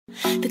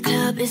The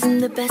club isn't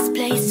the best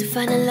place to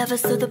find a lover,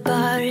 so the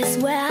bar is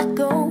where I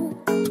go.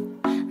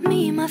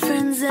 Me and my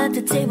friends at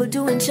the table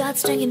doing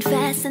shots, drinking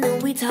fast, and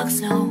then we talk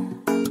slow.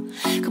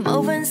 Come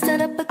over and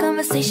start up a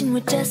conversation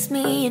with just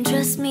me, and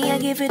trust me, I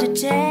give it a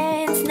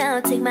chance. Now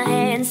take my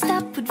hand,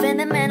 stop, put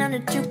Venom Man on the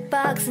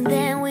jukebox, and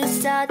then we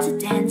start to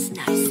dance.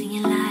 Now you're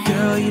singing like,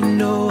 girl, you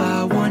know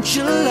I want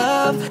your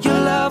love. Your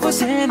love was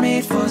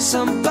handmade for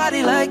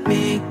somebody like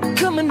me.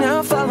 Come on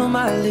now, follow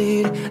my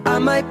lead. I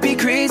might be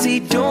crazy,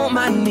 don't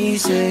mind me.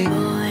 Say,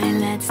 boy,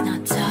 let's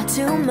not talk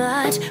too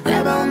much.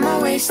 Grab on my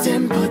waist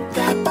and put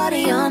that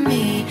body on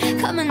me.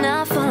 Come on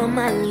now, follow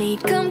my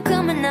lead. Come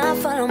on now,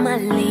 follow my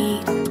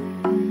lead.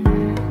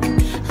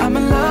 I'm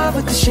in love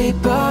with the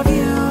shape of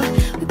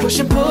you. We push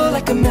and pull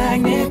like a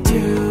magnet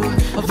do.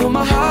 Although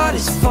my heart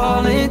is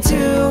falling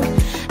too,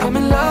 I'm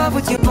in love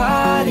with your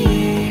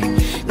body.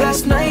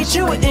 Last night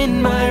you were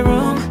in my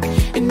room,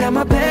 and now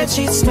my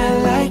bedsheets smell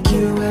like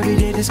you. Every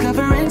day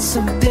discovering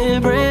something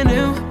brand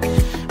new.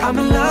 I'm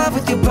in love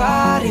with your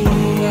body.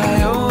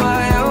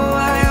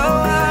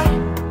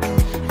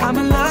 I'm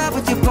in love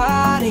with your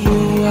body.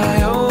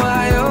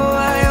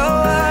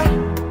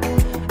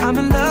 I'm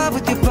in love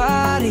with your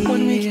body.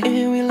 1 week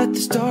in, we let the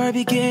story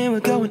begin. We're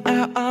going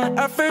out on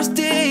our first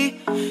date.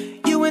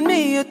 You and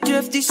me are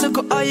thrifty, so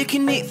go all you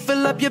can eat.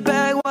 Fill up your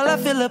bag while I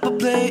fill up a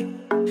plate.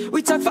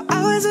 We talk for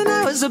hours and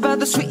hours about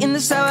the sweet and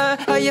the sour.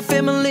 How your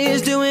family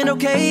is doing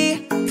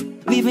okay.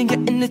 We even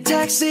get in the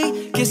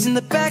taxi, kiss in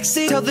the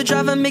backseat. Tell the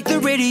driver make the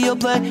radio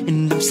play,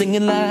 and I'm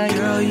singing like,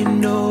 girl, you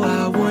know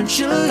I want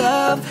your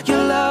love.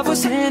 Your love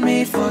was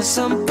handmade for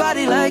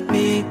somebody like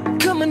me.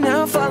 Come on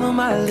now, follow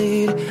my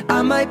lead.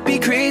 I might be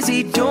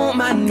crazy, don't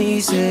mind me.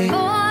 Say,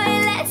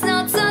 boy, let's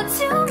not talk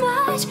too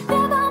much.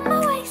 Grab on my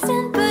waist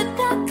and put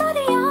that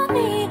body on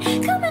me.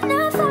 Come on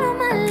now, follow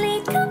my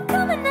lead.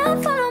 Come on now,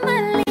 follow my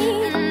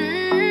lead.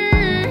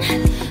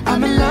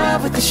 I'm in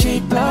love with the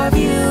shape of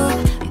you.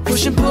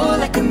 Push and pull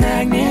like a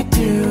magnet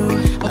do.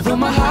 Although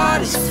my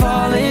heart is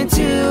falling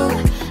too,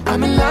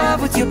 I'm in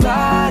love with your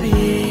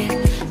body.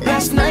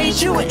 Last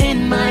night you were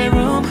in my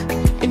room,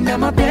 and now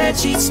my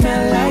bedsheets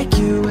smell like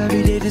you.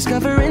 Every day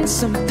discovering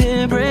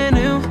something brand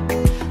new.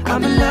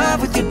 I'm in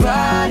love with your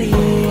body.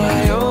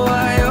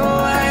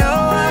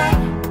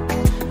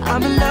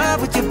 I'm in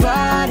love with your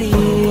body.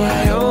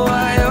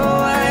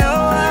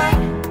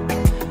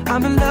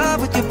 I'm in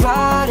love with your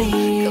body.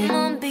 Come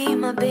on, be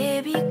my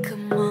baby,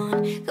 come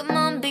on. Come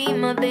on, be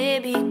my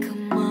baby,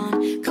 come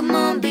on. Come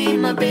on, be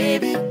my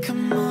baby,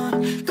 come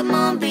on. Come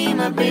on, be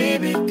my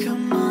baby,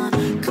 come on.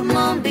 Come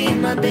on, be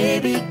my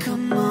baby,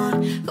 come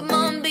on. Come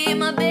on, be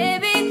my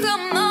baby,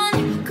 come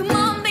on. Come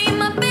on, be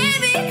my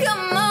baby,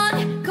 come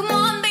on. Come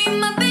on, be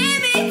my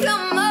baby,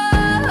 come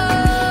on.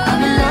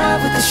 I'm in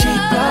love with the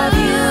shape of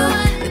you.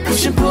 We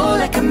push and pull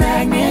like a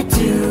magnet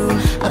do.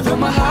 Although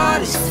my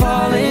heart is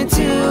falling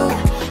too,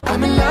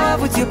 I'm in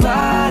love with your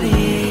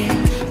body.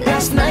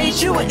 Last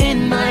night you were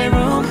in my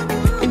room,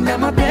 and now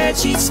my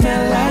bedsheets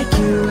smell like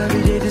you.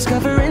 Every day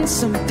discovering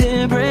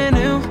something brand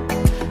new.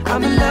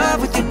 I'm in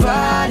love with your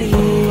body.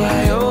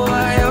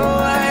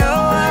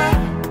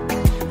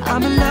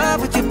 I'm in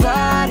love with your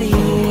body.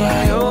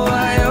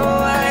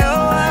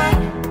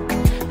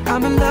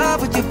 I'm in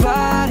love with your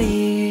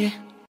body.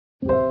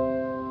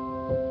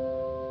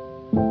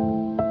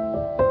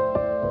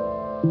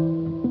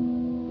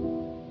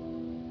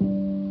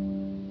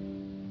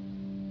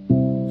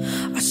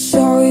 I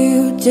saw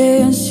you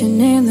dancing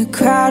in the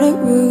crowded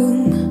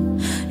room.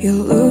 You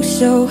look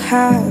so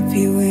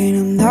happy when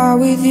I'm not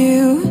with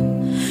you.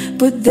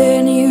 But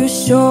then you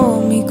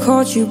saw me,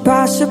 caught you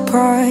by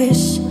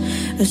surprise.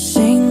 A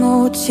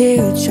single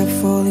teardrop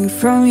falling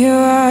from your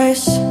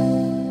eyes.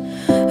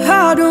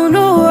 I don't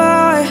know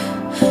why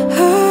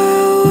I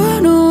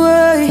went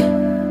away.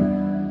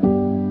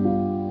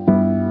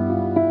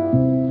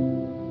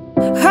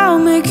 I'll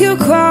make you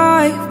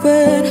cry,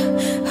 but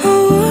I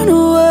went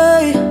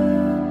away.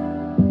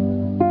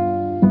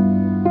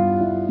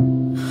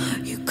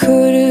 You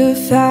could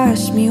have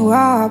asked me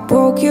why I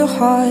broke your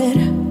heart.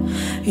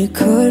 You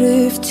could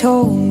have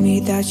told me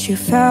that you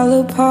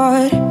fell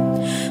apart.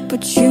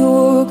 But you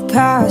walked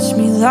past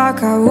me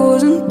like I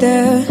wasn't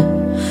there,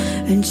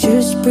 and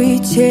just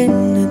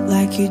pretended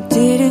like you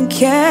didn't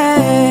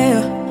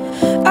care.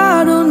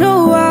 I don't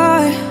know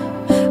why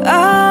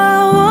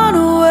I went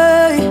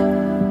away.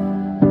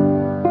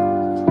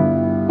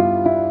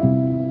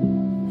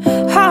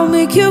 I'll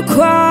make you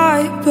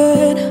cry,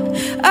 but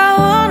I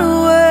went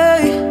away.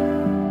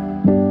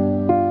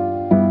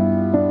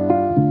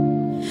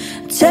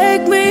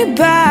 Take me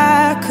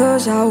back,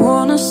 'cause I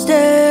wanna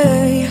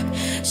stay.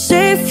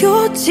 Save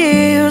your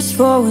tears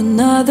for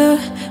another.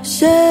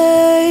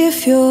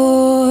 Save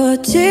your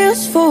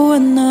tears for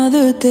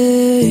another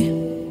day.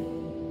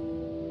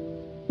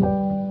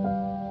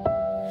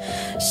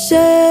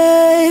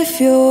 Save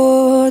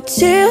your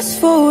tears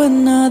for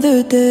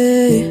another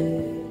day.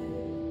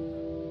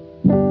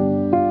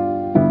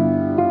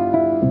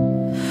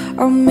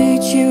 I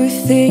made you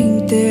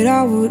think that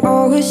I would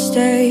always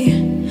stay.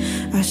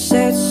 I I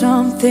said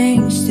some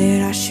things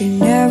that I should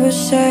never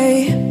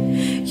say.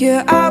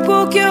 Yeah, I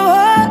broke your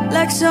heart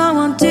like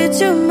someone did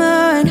to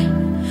mine,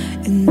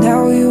 and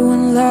now you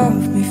won't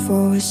love me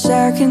for a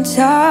second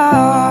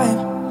time.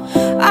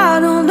 I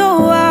don't know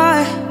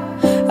why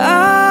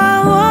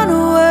I run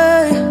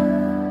away.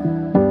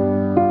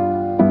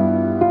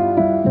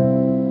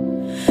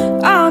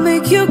 I'll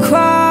make you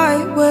cry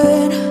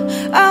when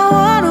I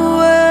run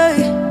away.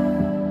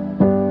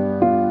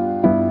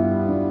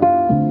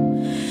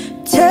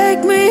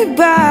 Take me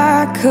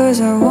back, 'cause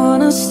I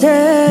wanna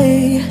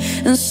stay,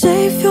 and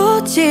save your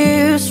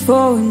tears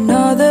for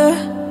another.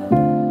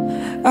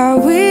 I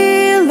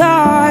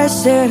realize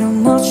that I'm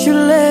much too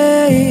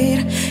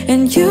late,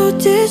 and you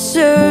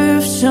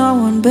deserve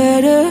someone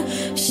better.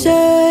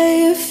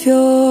 Save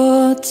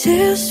your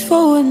tears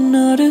for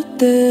another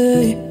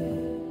day.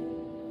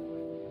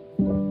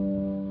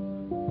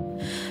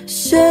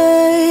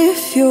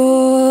 Save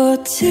your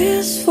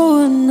tears for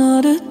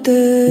another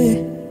day.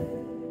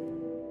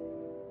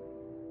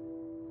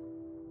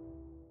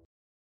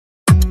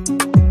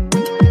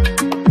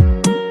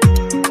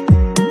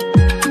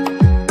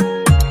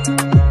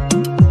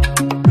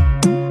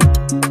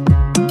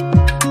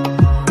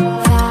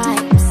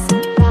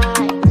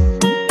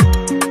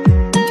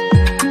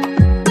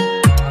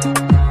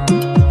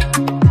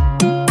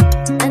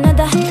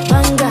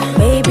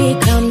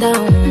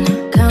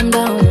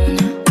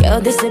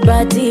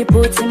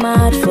 Put him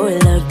out for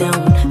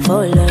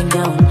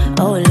lockdown,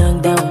 oh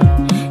lockdown.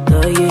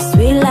 Girl, you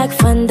sweet like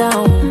fun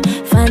down.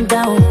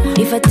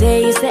 If I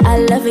tell you say I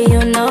love you, you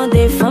know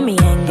they for me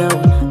and go,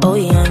 oh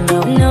yeah, go.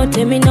 No,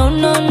 tell me no, oh,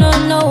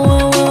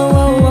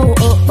 oh,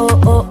 oh, oh,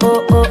 oh,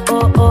 oh, oh,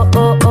 oh, oh,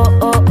 oh, oh,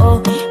 oh,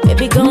 oh.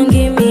 Baby, gon'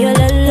 give me a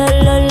la la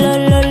la la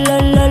la la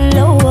la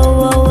la, oh,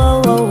 oh,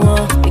 oh, oh,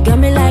 oh. You got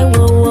me like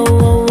whoa, whoa,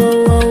 whoa,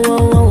 whoa,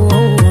 whoa, whoa,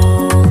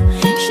 whoa.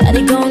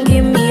 Shawty gon'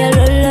 give me a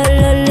la la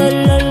la la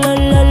la la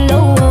la la,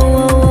 oh, oh,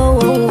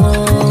 oh,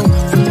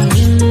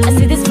 oh. I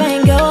see this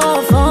fine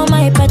girl for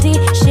my party,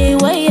 she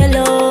way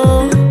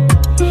yellow.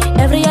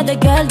 Every other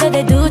girl that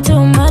they do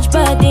too much,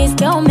 but this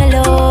girl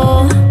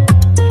mellow.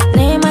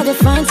 Name of the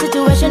fine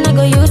situation, I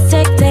go use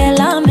tech,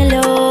 tell I'm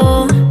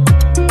mellow.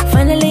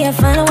 Finally I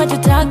find out what you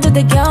talk to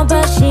the girl,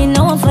 but she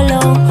no one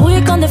follow. Who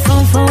you on the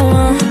phone for?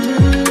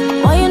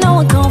 Why you know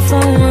I come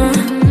from?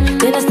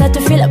 Then I start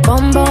to feel a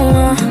bum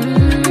bum.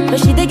 But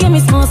she dey give me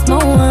small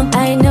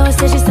I know,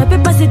 say she stop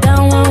it, pass it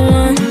down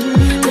one.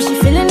 But she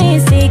feeling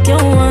insecure,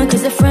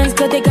 'cause her friends,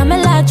 cause they got me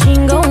like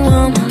chingo,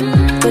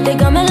 but they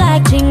got me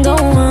like chingo.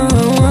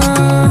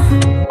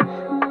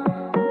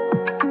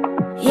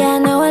 Yeah, I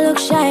know I look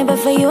shy, but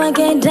for you I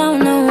get down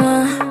low.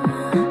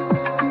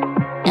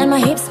 And my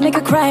hips make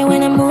her cry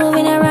when I'm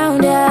moving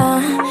around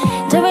her.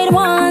 Do it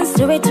once,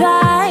 do it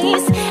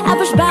twice. I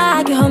push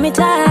back, you hold me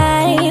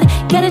tight.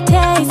 Get a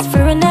taste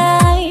for a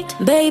night.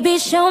 Baby,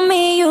 show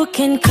me you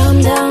can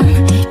calm down,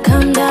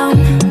 calm down.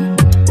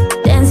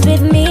 Dance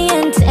with me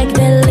and take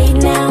the lead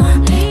now,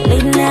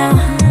 lead now.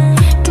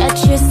 Got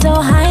you so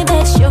high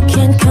that you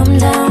can't come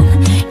down,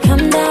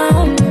 come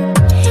down.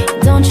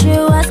 Don't you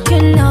ask,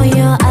 you know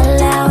you're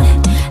allowed,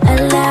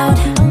 allowed.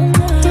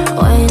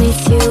 When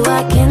it's you,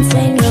 I can't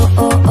say no,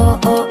 oh, oh,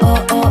 oh, oh,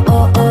 oh,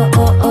 oh, oh,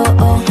 oh,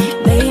 oh, oh.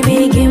 Baby,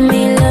 give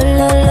me la,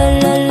 la, la,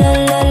 la, la,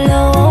 la, la,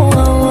 oh,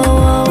 oh, oh,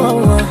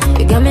 oh, oh.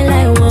 You got me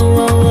like whoa,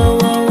 whoa, whoa,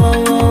 whoa, whoa,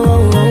 whoa,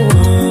 whoa.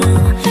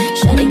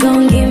 Shawty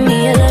gon' give me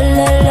a la,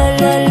 la, la,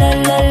 la, la,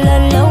 la, la,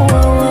 la, oh,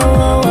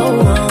 oh,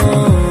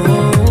 oh,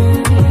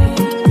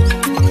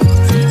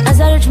 oh. As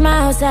I reach my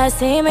house, I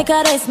see me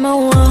got a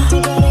small one.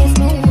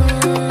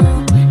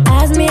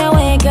 As me I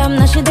wake up,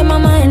 now she did my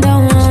mind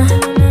on one.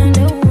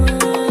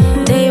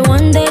 Day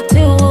one, day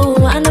two,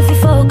 I know if you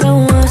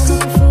focus.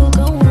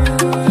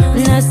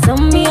 Now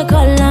some me a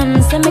call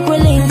them, send me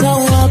quick go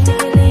up.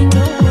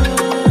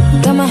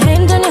 Got my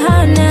hand on your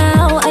heart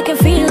now, I can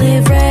feel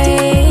it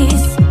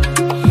race.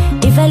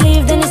 If I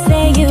leave, then you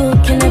say you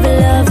can never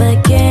love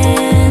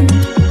again.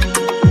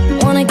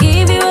 Wanna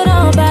give you it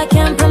all back,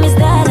 can't promise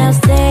that I'll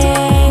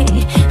stay,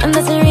 and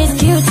that's a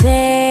risk you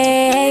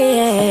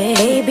take.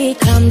 Baby,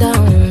 calm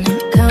down,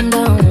 calm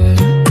down.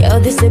 Yo,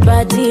 this is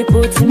body,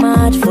 put him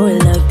out for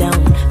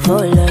lockdown,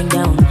 oh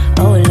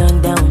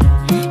lockdown.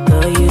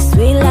 Girl, you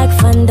sweet like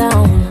fun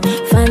down,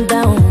 fun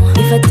down.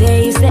 If I tell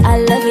you say I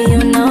love you, you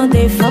know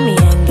they for me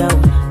and go,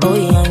 oh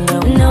yeah, go.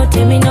 No,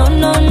 tell me no,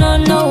 no, no,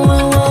 no,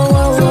 oh,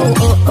 oh, oh,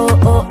 oh, oh,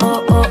 oh,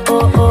 oh, oh,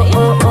 oh, oh,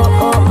 oh,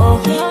 oh, oh, oh.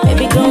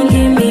 Baby, gon'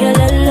 give me a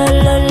la, la,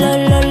 la, la,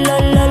 la, la,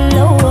 la,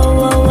 la, oh,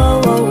 oh, oh,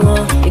 oh,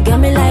 oh. You got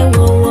me like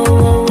whoa, whoa, whoa,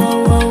 whoa,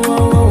 whoa, whoa,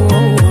 whoa,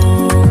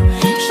 whoa.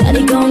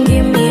 Shawty gon'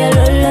 give me a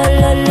la, la,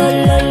 la, la,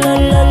 la, la, la,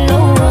 la, oh,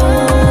 oh,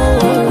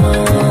 oh, oh.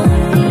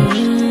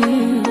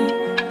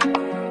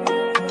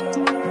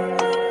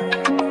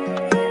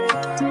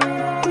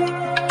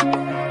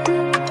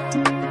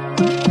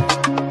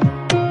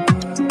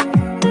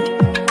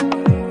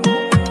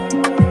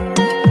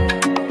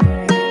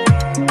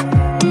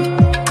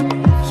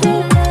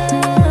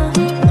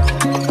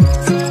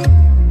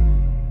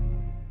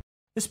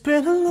 It's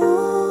been a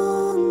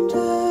long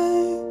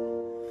day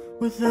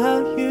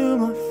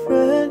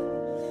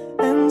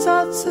and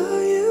I'll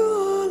tell you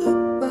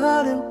all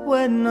about it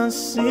when I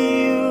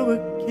see you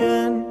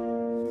again.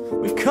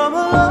 We've come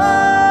a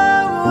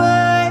long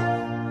way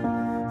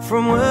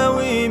from where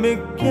we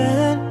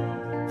began,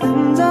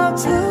 and I'll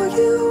tell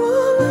you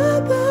all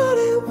about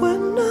it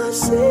when I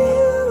see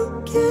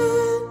you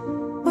again.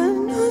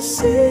 When I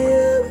see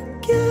you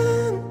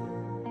again.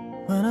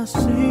 When I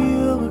see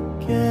you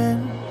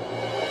again.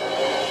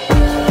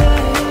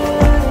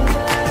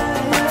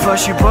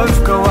 First you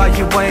both go out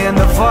your way and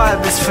the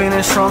vibe is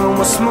feeling strong and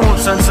what's small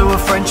turn to a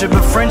friendship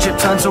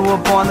turn to a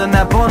bond, and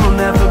that bond will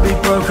never be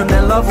broken,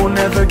 their love will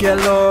never get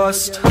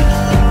lost.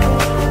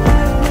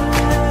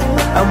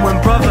 And when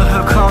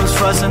brotherhood comes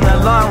first and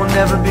that line will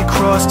never be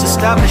crossed,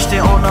 established it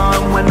on our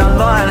own when that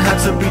line had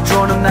to be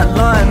drawn, and that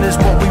line is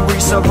what we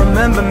reach, so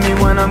remember me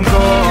when I'm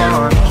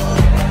gone.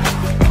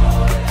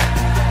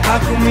 How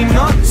can we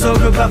not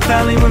talk about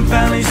family when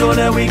family's all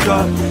that we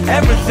got?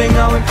 Everything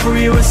I went through,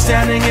 you were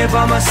standing here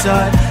by my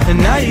side, and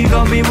now you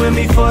gon' be with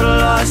me for the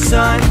last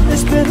time.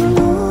 It's been a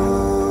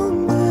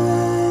long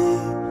day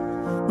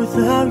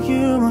without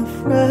you, my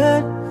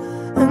friend,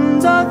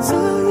 and I'll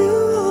tell you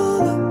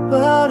all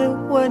about it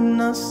when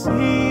I see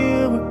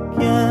you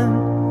again.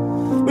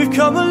 We've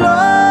come a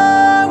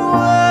long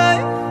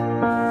way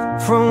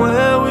from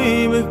where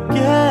we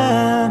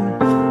began,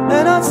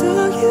 and I'll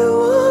tell you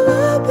all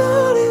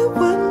about it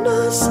when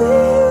I see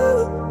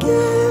you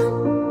again.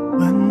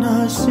 When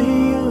I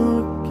see you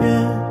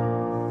again.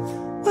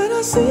 When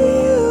I see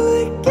you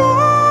again.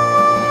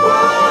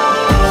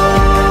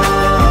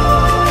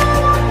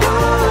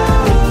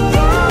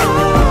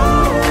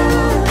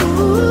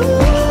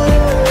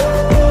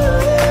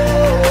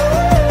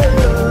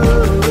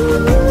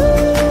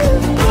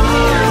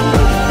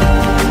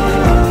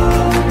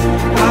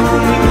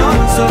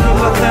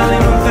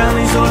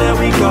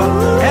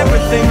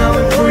 Everything I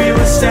went through, you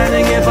were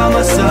standing here by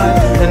my side,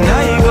 and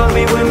now you gon'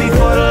 be with me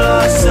for the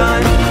last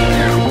time.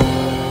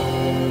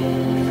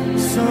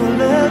 So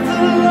let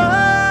the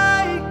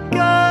light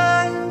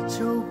guide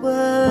your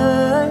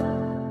way.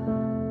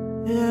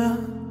 Yeah.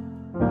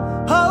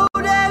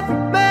 Hold every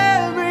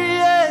memory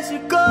as you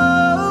go,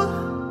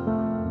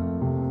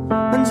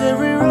 and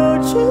every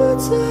road you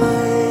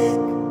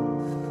take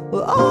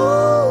will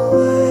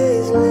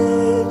always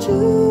lead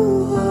you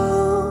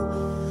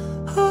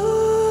home.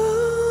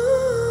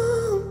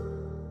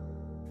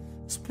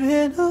 It's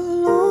been a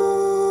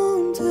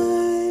long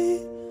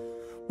day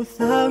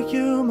without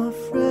you, my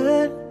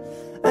friend,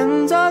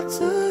 and I'll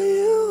tell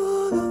you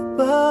all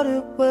about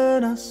it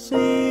when I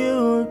see you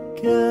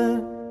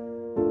again.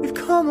 We've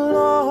come a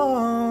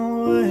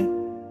long way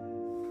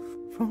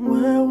from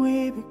where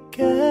we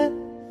began,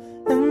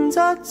 and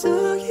I'll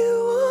tell you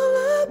all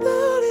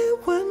about it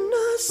when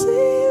I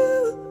see you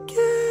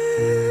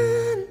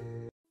again.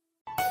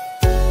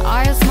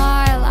 I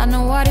smile, I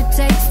know what it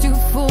takes to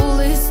pull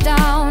this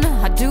down.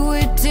 I do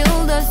it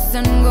till the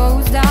sun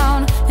goes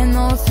down, and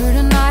all through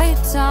the night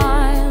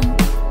time.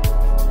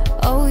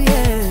 Oh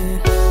yeah.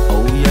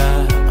 Oh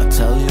yeah, I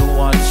tell you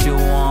what you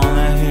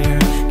wanna hear.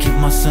 Keep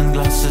my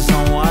sunglasses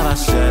on while I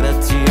shed a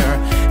tear.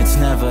 It's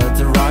never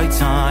the right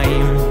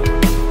time.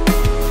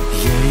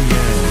 Yeah,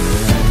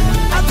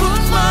 yeah. I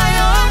put my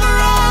arm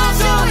around,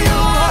 show you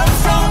how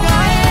strong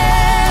I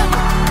am.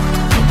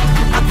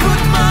 I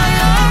put my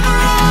arm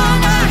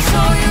around, I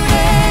show you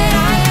that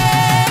I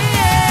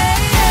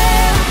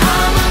am.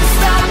 I'm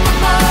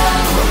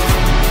unstoppable.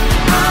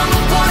 I'm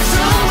a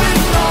Porsche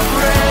with no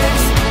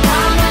brakes.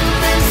 I'm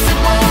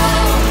invincible.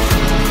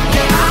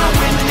 Yeah, I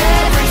win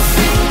every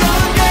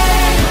single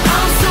day.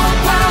 I'm so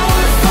powerful.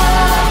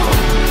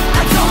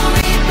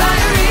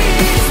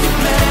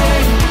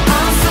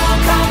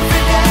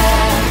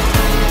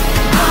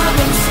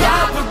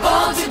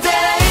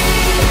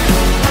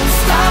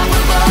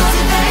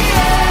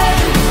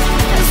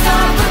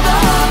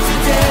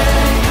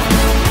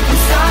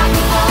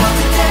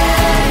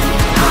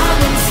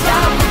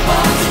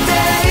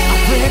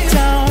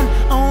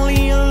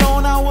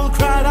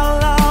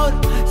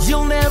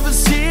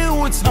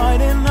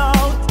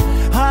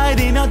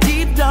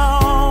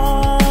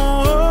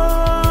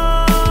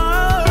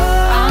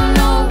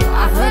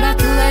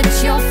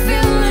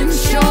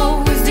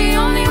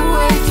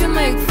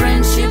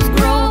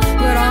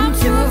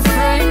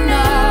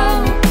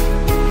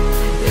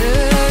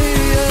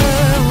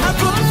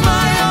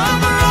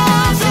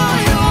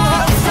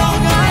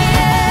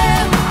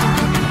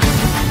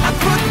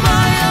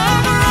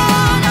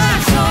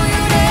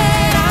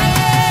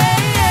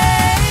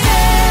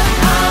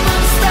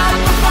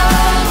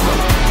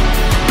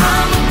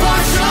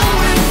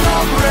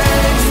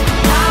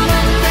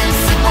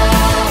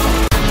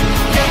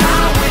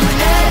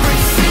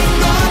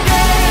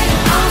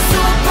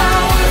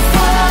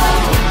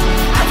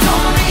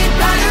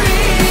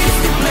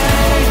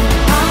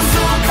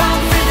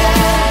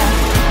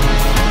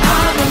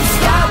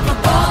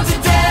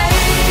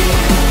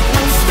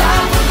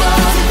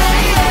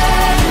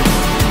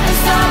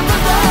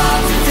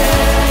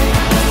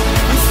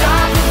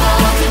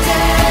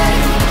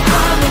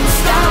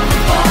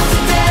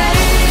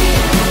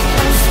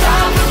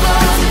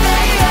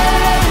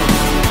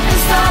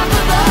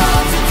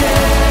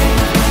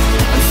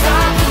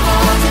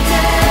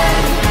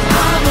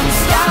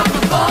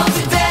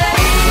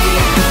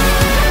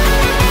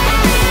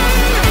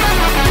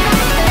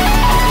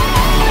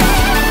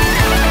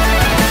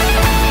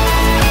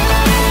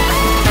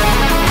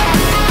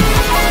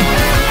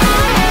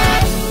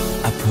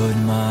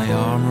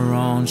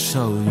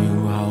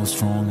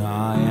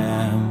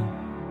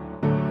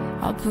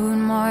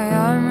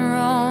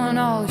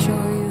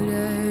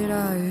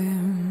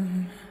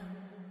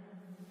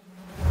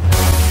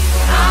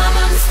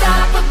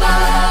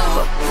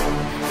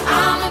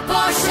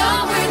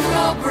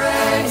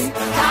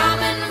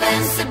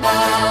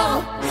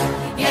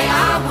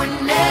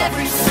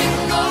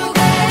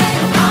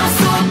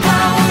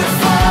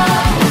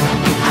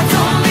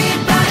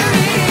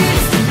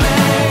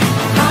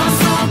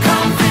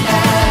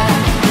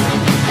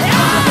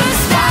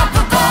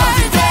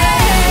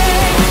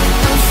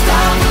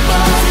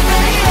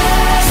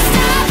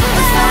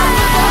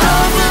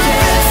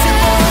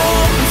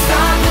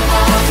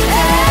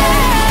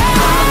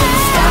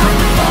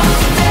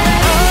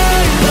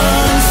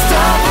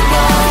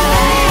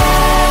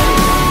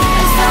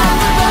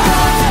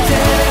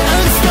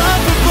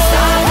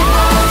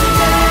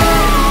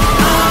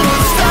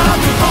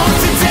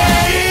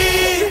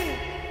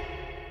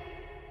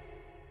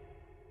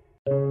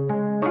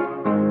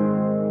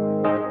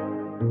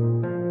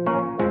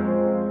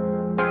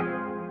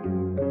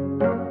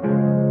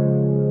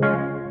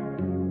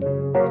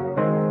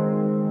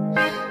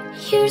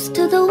 Here's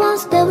to the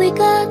ones that we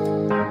got.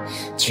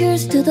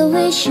 Cheers to the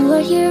wish you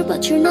are here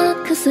but you're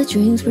not, 'cause the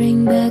drinks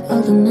bring back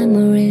all the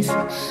memories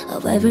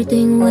of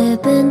everything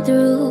we've been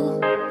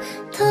through.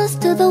 Toast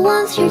to the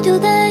ones here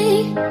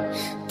today.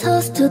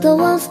 Toast to the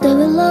ones that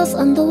we lost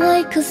on the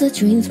way, 'cause the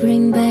dreams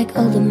bring back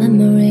all the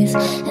memories,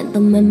 and the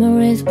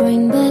memories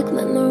bring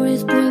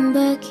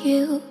back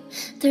you.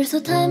 There's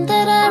a time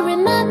that I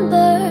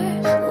remember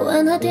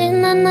when I did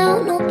not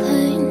know no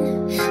pain,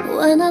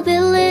 when I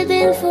believed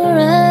in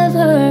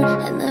forever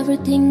and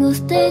everything will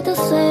stay the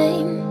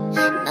same.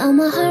 Now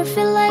my heart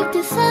feel like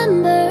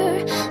December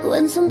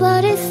when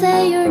somebody say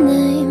your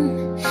name,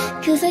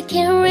 'cause I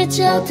can't reach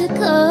out to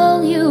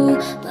call you,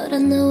 but I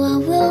know I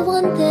will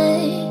one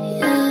day.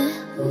 Yeah.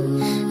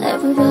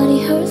 Everybody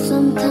hurts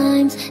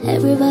sometimes,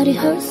 everybody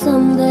hurts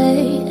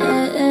someday,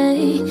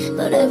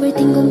 but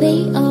everything gon' be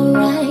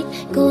alright.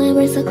 Go and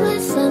raise a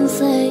glass and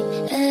say,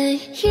 hey.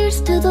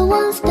 Here's to the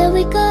ones that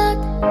we got.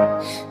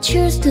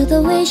 Cheers to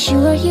the wish you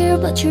are here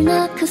but you're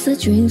not, 'cause the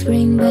dreams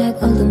bring back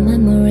all the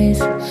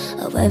memories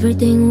of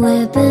everything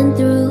we've been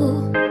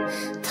through.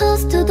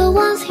 Toast to the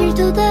ones here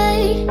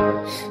today.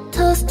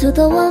 Toast to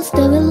the ones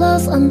that we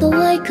lost on the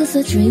way, 'cause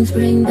the dreams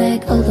bring back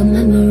all the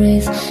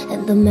memories,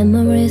 and the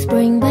memories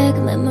bring back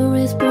you.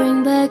 Memories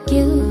bring back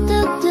you.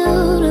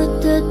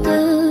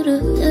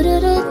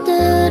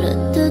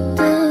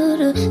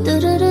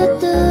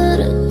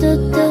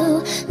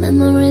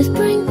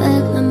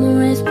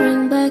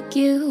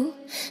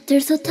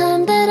 There's a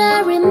time that I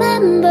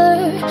remember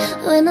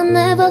when I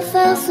never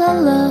felt so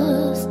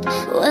lost,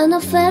 when I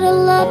felt a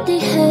love the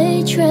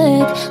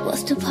hatred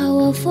was too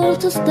powerful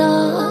to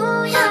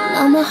stop.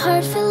 Now my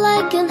heart feel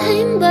like an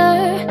ember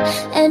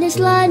and it's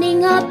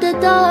lighting up the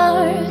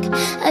dark.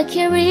 I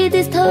carry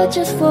these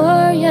torches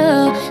for you,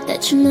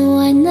 that you know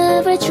I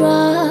never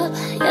drop.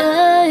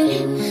 Yeah.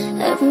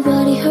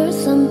 Everybody hurts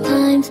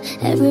sometimes,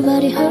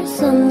 everybody hurts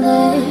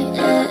someday,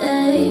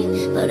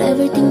 but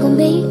everything gon'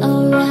 be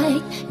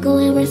alright. Go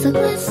and raise a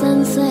glass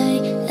and say,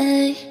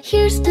 hey.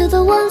 Here's to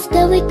the ones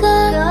that we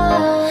got.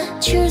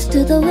 Cheers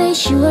to the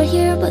wish you are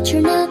here but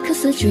you're not,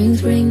 'cause the dreams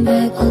bring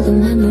back all the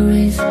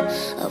memories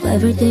of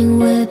everything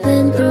we've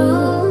been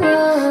through.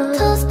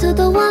 Toast to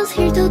the ones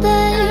here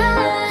today.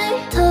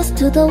 Toast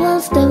to the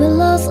ones that we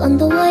lost on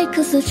the way,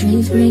 'cause the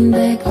dreams bring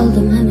back all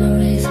the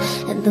memories,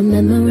 and the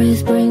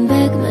memories bring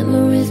back you.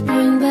 Memories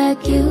bring back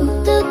you.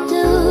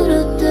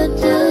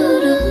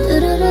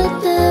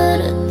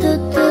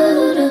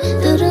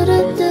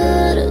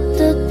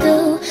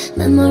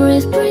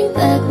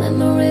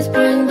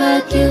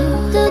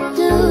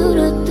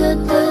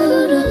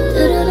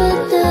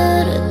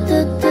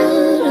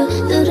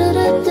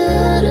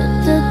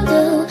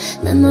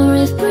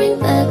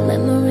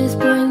 Memories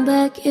bring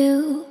back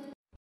you.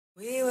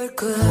 We were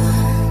good,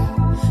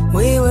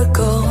 we were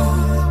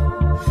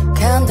gold.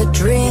 Can the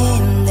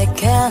dream that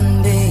can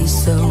be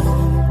so?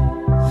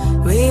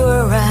 We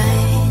were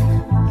right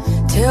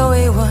till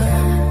we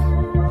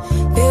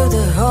weren't. Build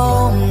a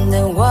home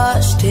that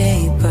watched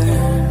it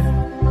burn.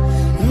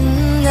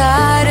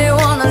 I didn't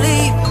wanna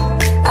leave,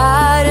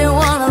 I didn't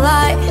wanna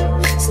lie.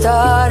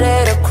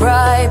 Started to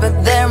cry, but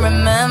then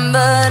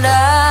remembered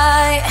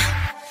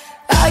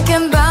I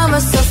can buy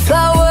myself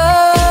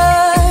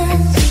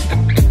flowers,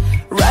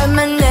 write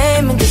my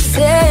name in the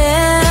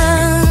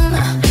sand,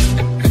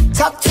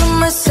 talk to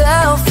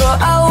myself for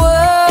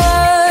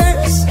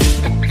hours,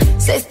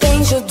 say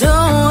things you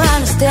don't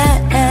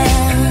understand.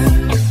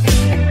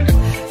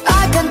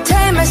 I can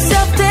take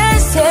myself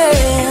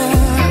dancing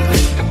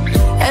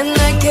and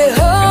make it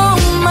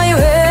hold my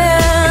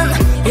hand.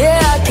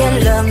 Yeah, I can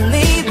love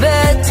me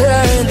better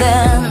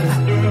than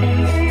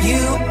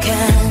you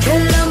can.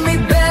 Can love me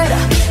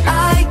better,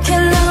 I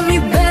can love me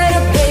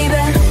better,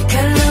 baby.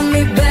 Can love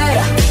me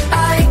better,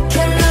 I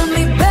can love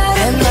me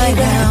better. And my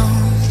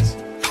gowns,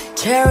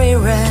 cherry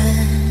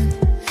red,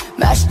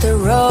 match the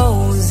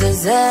roses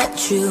that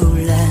you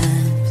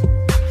left.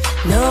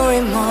 No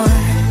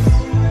remorse,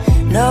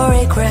 no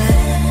regret,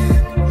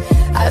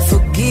 I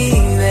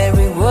forgive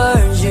every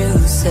word you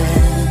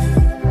said.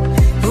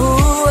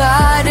 Ooh,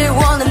 I didn't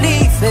wanna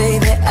leave,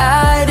 baby,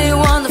 I didn't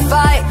wanna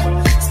fight.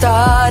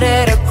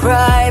 Started to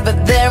cry, but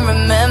then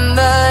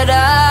remembered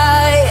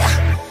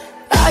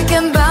I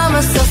can buy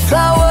myself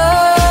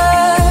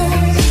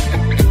flowers,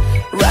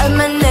 write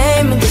my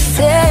name in the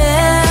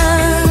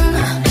sand,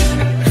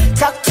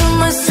 talk to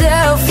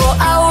myself for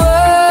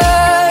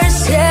hours.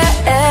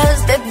 Yes,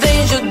 the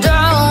things you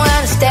don't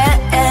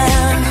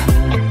understand.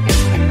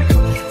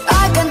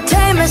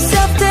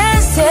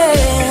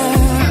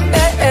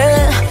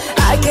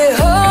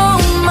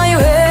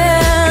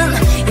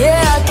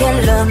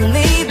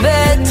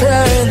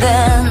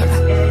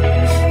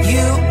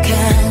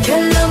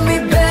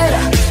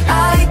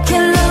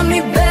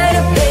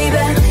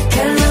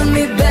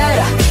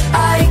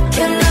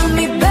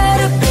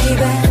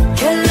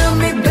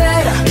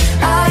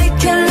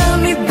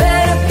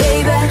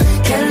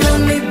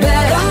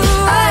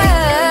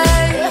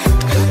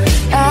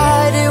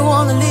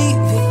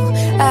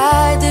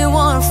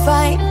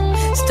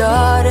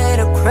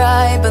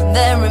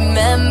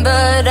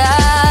 but I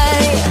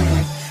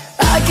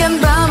can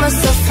buy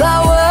myself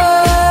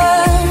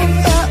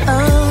flowers,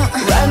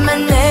 write my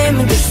name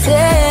in the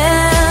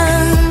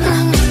sand,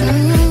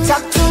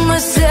 talk to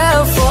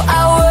myself for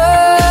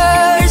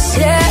hours,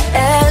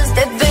 yes,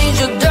 the things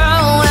you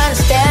don't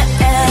understand.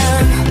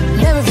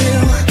 Never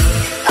will.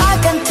 I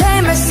can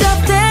tame myself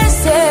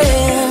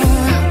dancing,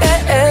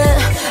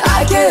 I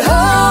can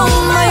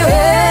hold my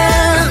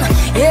hand,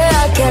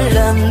 yeah, I can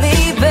love me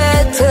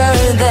better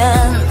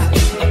than,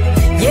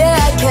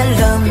 yeah, I can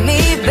love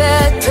me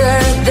better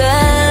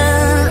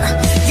than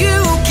you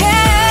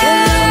can. Can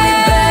love me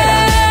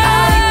better,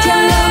 can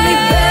love me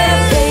better,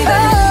 baby.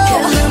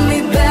 Can love me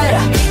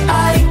better, I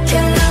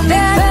can love me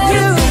better.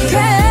 You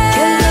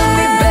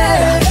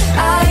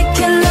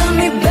can love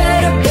me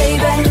better,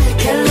 baby.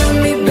 Can love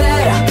me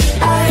better,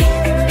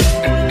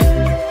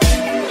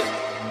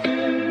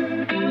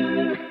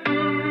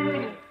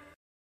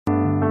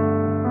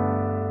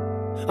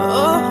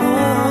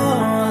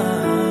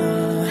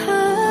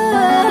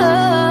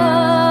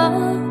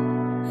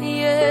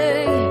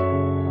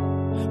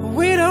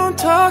 We don't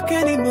talk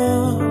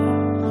anymore.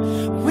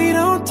 We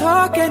don't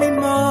talk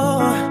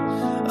anymore.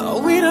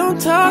 Oh, we don't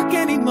talk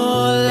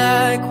anymore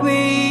like we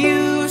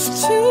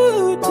used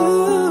to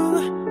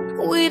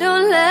do. We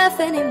don't laugh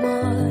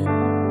anymore.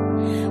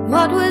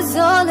 What was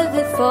all of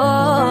it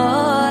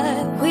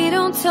for? We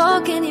don't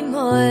talk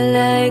anymore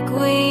like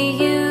we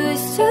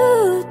used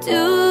to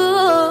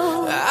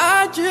do.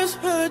 I just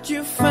heard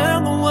you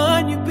found the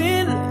one you've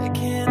been looking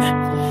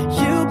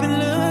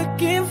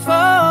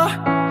for.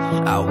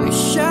 I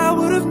wish I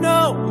would've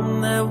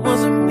known that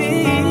wasn't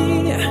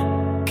me.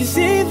 'Cause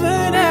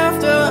even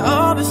after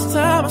all this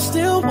time I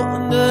still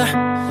wonder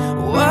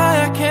why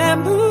I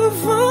can't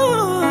move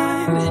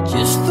on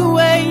just the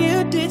way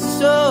you did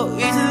so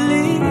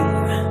easily.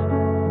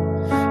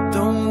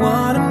 Don't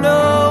wanna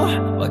know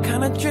what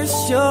kind of dress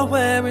you're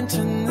wearing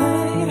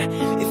tonight,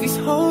 if he's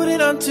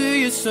holding on to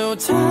you so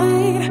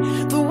tight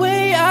the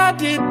way I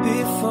did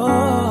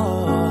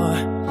before.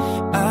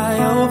 I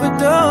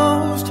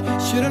overdosed,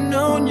 should've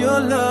known your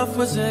love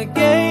was a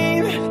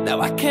game. Now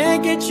I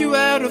can't get you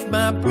out of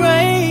my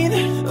brain.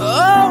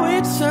 Oh,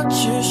 it's such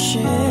a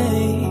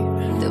shame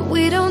that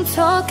we don't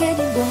talk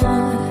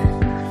anymore.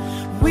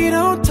 We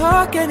don't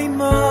talk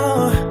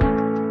anymore.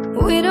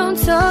 We don't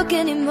talk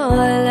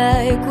anymore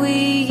like we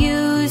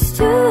used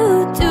to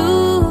do.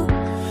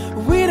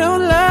 We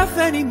don't laugh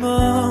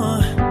anymore.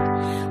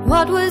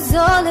 What was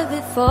all of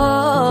it for?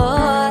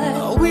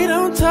 Oh, we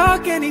don't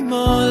talk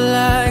anymore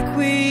like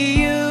we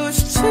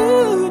used to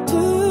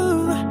do.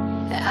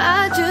 I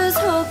just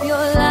hope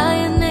you're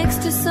lying next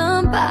to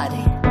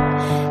somebody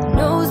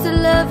knows to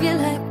love you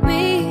like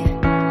me.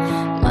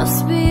 Must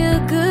be a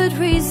good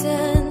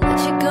reason that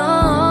you're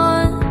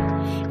gone.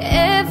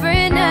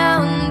 Every now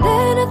and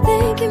then I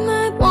think you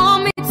might want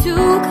me to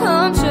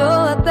come show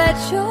up at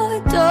your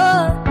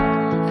door.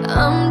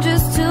 I'm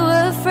just too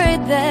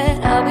afraid that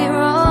I'll be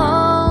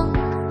wrong.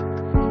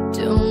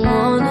 Don't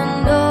wanna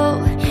know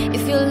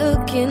if you're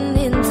looking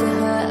into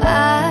her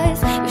eyes,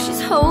 if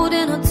she's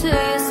holding on to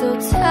you so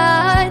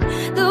tight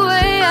the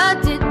way I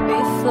did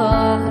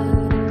before.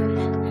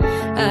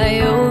 I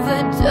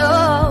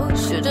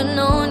overdosed, should've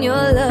known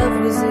your love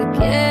was a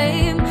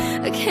game.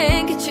 I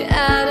can't get you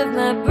out of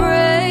my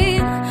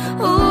brain.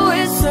 Oh,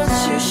 it's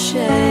such a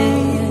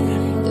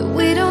shame that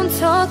we don't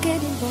talk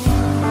anymore.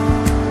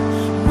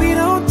 We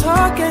don't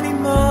talk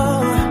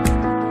anymore.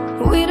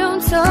 We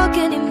don't talk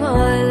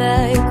anymore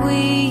like we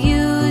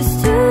used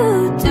to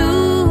do.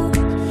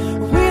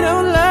 We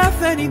don't laugh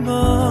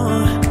anymore.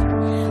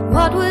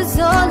 What was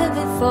all of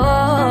it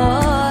for?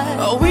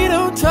 Oh, we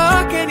don't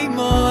talk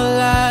anymore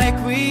like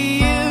we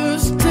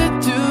used to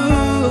do.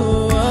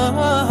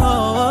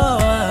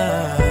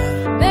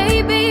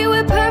 Maybe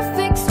we're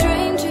perfect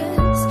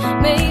strangers.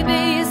 Maybe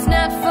it's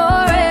not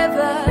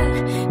forever.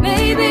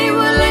 Maybe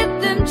we'll let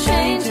them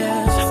change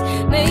us.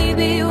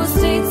 Maybe we'll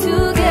stay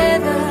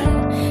together.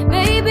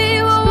 Maybe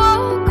we'll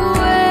walk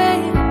away.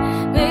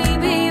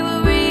 Maybe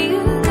we'll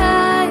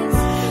realize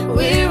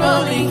we're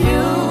only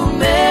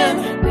human.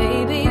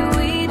 Maybe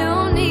we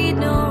don't need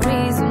no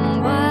reason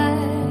why.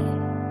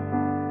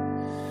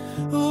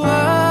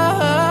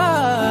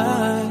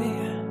 Why?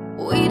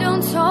 We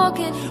don't talk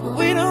anymore.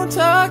 We don't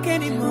talk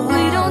anymore.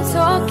 We don't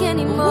talk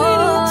anymore. We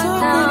don't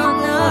talk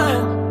anymore.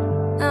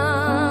 No.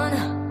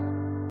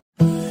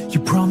 You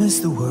promised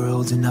the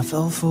world and I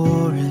fell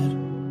for it.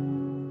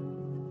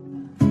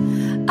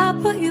 I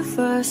put you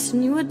first and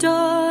you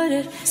adored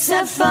it.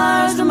 Set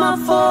fires to my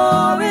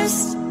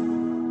forest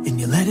And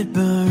you let it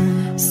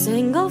burn.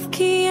 Sang off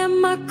key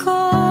in my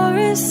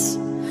chorus,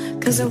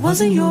 'cause it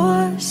wasn't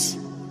yours.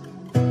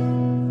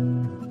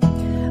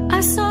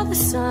 I saw the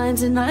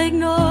signs and I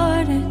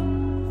ignored it.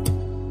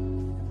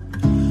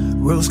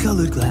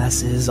 Rose-colored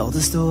glasses all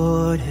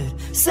distorted.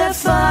 Set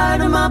fire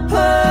to my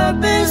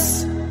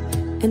purpose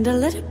and I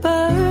let it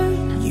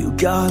burn. You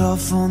got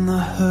off on the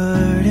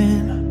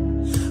hurting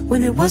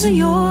when it wasn't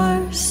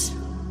yours.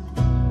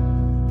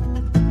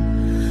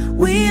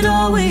 We'd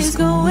always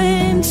go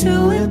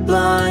into it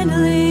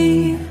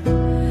blindly.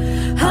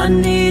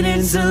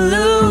 needed to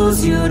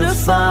lose you to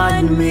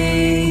find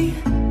me.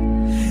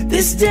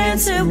 This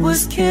dance, it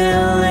was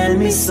killing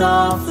me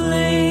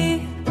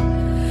softly.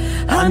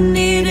 I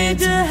needed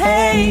to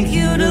hate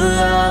you to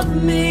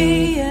love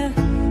me, yeah.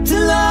 To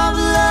love,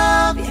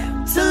 love you,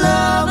 to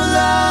love,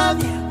 love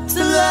you,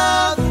 to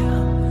love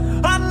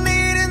you. I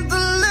needed to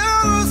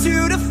lose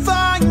you to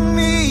find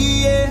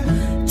me, yeah.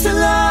 To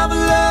love,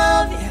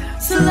 love you,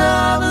 to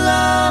love,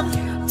 love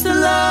you, to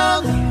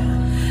love you.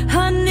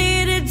 I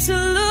needed to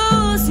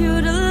lose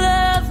you to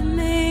love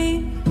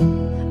me.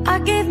 I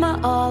gave my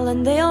all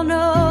and they all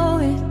know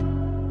it.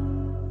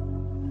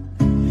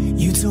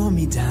 You tore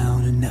me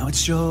down and now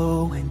it's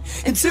showing.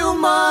 In 2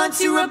 months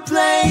you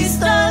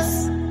replaced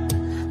us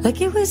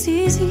like it was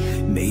easy.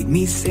 Made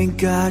me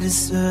think I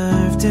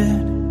deserved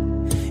it.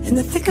 In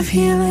the thick of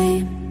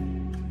healing,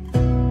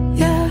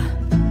 yeah.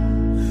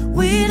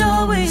 We'd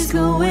always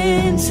go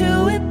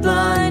into it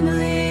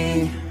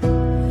blindly.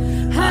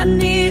 I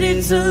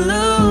needed to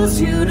lose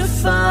you to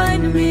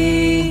find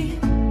me.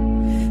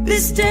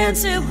 This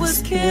dance, it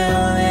was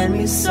killing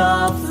me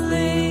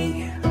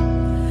softly.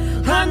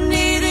 I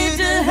needed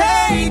to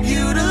hate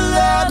you to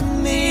love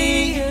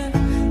me, yeah.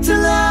 To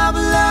love,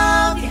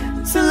 love you,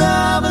 to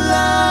love,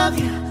 love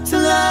you, to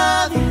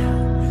love you.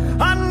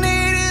 I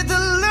needed to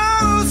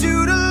lose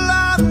you to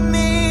love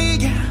me,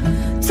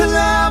 yeah. To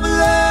love,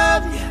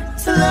 love you,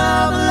 to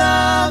love,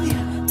 love you,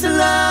 to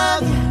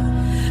love you.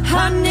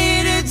 I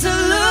needed to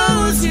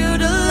lose you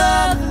to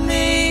love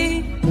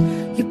me.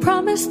 You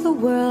promised the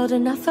world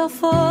and I fell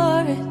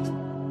for it.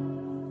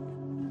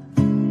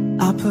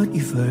 I put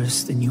you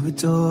first and you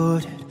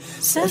adored it.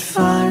 Set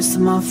fires to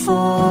my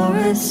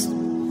forest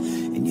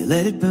and you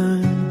let it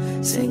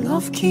burn. Sang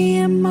off key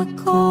in my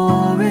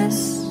chorus.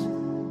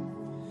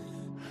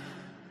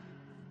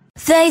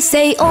 They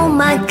say, oh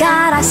my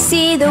God, I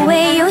see the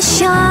way you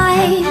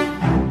shine.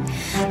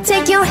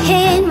 Take your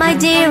hand, my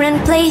dear,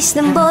 and place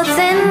them both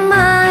in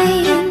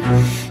mine.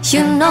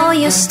 You know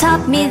you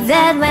stopped me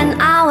dead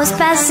when I was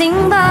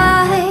passing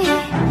by.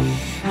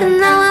 And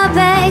now I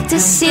beg to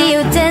see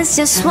you dance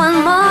just one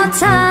more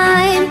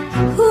time.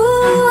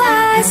 Ooh,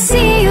 I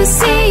see you,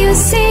 see you,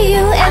 see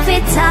you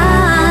every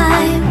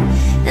time.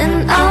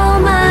 And oh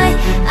my,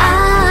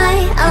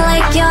 I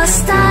like your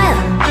style.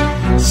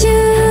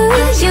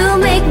 You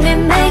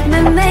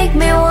make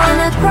me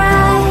wanna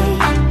cry.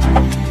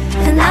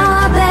 And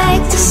now I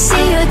beg to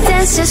see you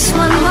dance just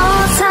one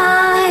more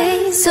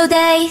time. So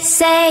they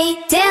say,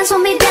 dance for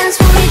me, dance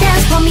for me,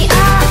 dance for me,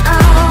 oh, oh.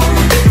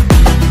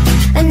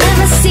 I've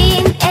never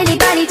seen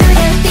anybody do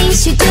the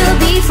things you do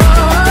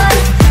before.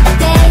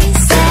 They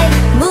say,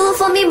 move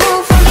for me,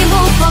 move for me,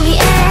 move for me,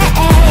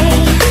 eh,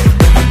 eh.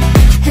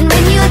 And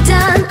when you're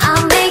done,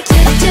 I'll make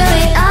you do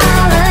it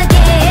all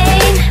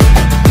again.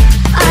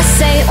 I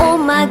say, oh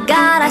my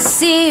God, I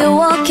see you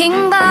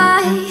walking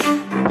by.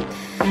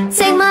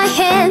 Take my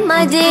hand,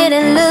 my dear,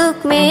 and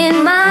look me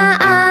in my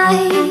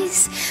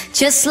eyes.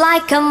 Just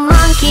like a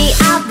monkey,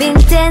 I've been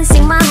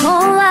dancing my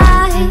whole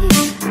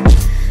life.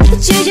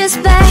 But you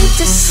just beg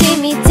to see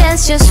me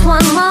dance just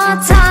one more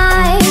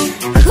time.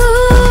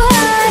 Ooh,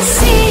 I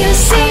see you,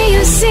 see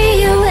you,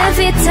 see you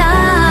every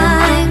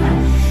time.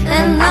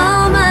 And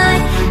oh my,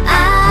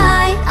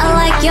 I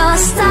like your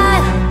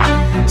style.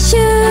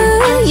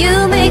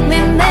 You make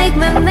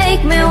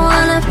me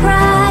wanna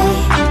cry.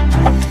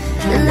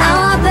 And now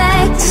I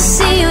beg to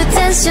see you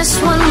dance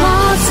just one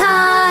more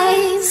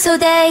time. So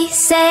they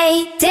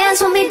say, dance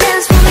for me,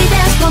 dance for me,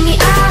 dance for me,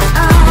 oh,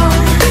 oh.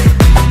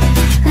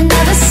 I've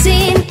never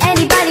seen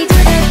anybody do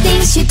the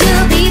things you do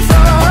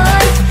before.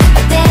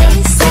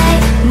 They say,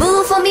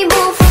 move for me,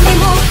 move for me,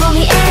 move for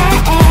me,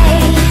 eh,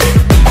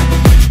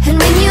 eh. And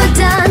when you're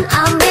done,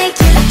 I'll make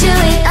you do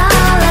it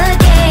all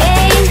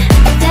again.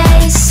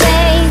 They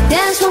say,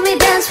 dance for me,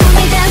 dance for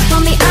me, dance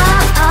for me, oh,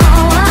 oh,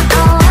 oh,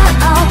 oh,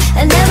 oh, oh.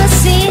 I've never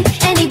seen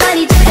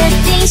anybody do the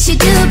things you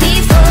do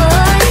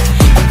before.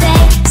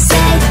 They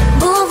say,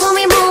 move for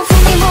me, move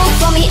for me, move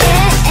for me,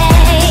 eh,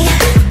 eh.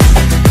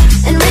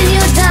 And when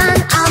you're done,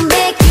 I'll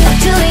make you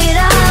do it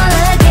all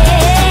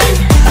again.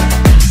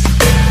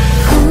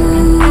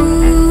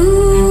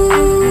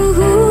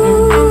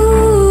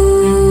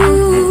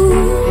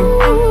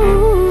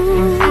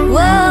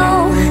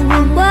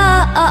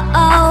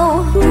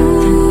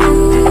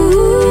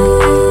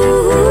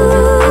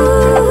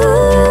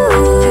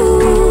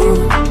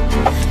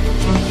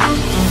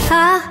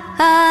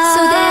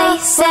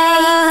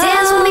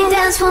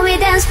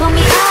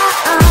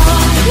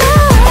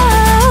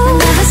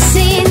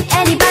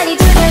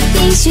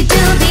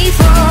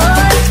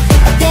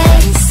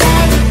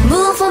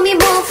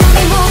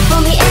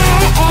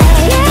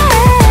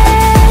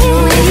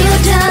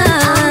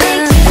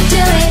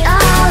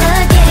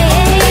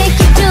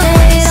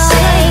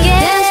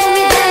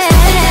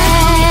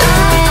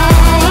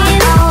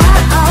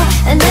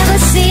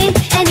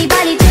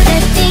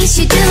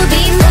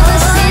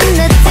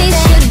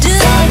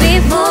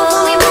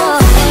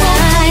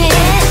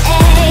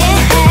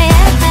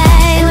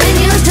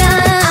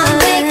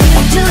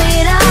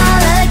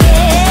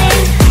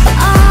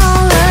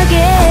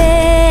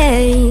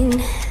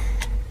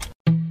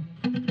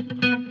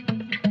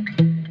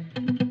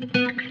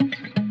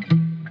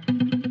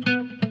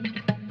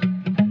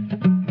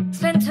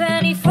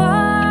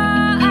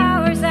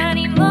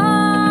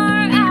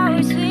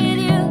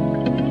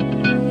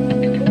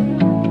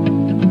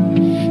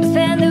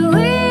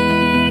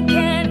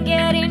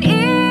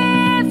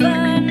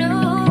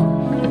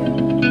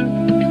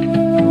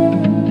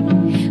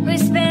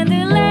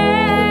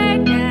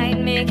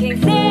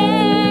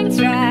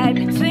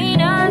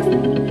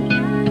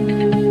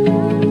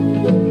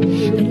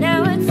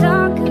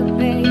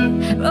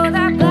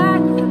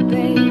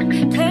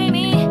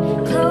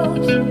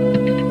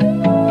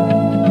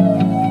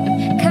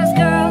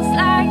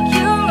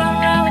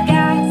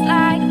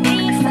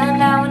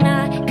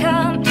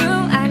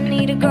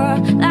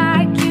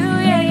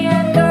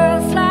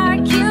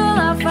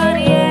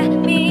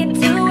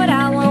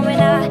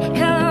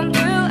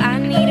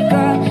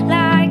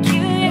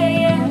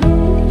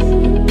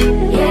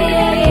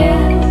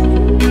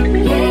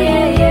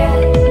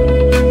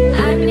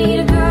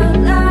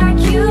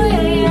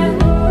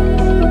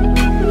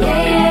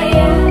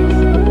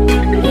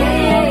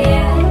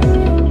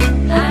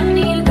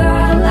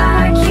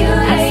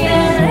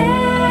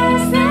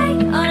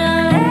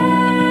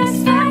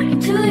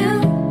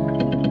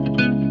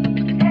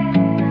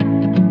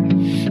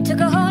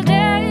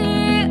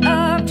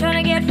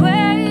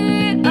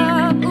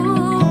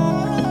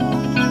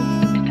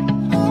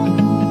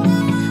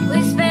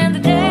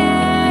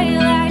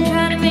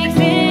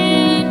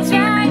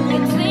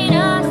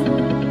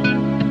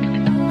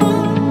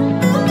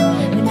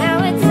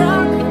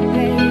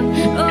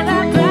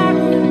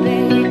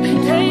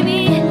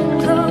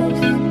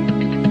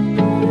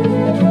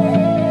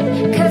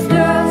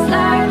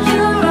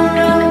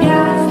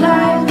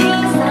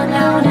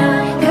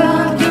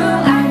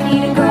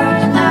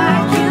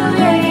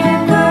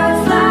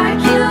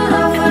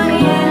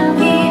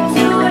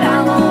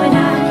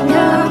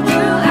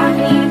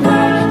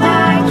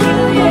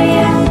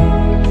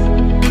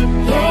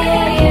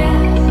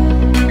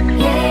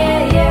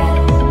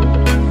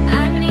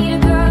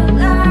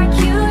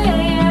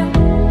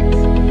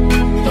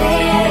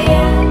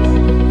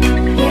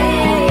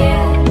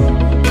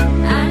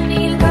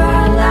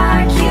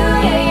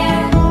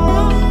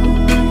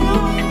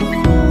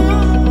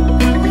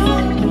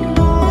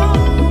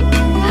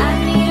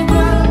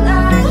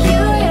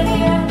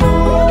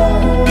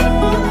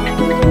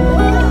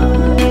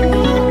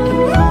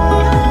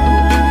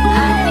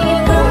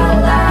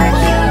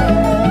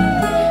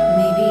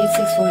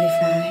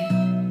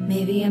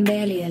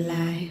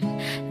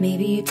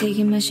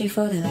 taking my shit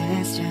for the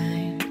last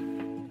time.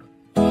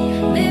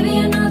 Maybe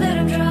I know that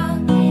I'm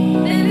drunk,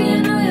 maybe I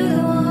know you're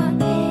the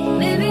one.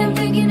 Maybe I'm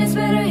thinking it's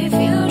better if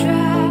you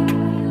try.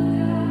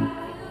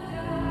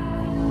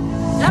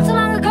 Not too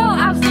long ago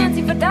I was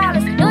dancing for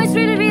dollars. No, it's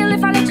really real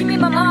if I let you meet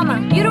my mama.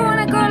 You don't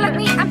want a girl like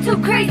me, I'm too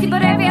crazy.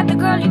 But every other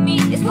girl you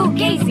meet is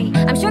fugazi.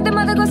 I'm sure the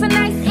mother girls are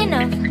nice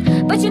enough,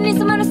 but you need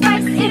someone to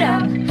spice it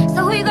up.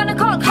 So who you gonna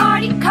call?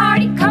 Cardi,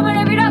 Cardi, come and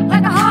rev it up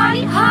like a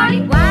Hardy, Hardy.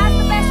 Why is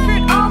the best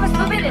fruit always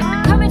forbidden?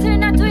 Coming to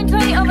not doing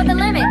 20 over the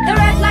limit. The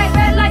red light,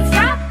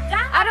 stop.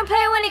 I don't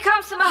play when it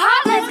comes to my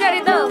heart, let's get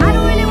it though. I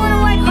don't really want a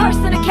white horse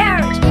and a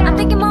carriage. I'm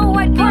thinking more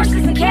white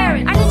horses and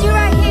carrots. I need you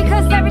right here,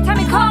 cause every time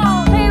you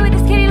call, play with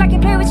this kitty like you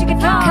play with your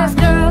guitar. Cause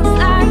girls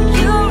like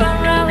you run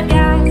around with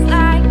guys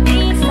like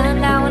me.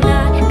 Sundown when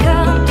I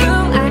come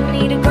through, I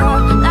need a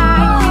girl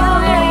like you,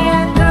 yeah,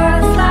 yeah.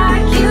 Girls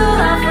like you,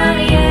 I'm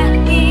funny, yeah.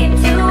 Need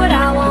to do what I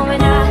want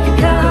when I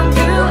come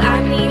through. I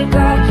need a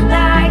girl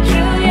like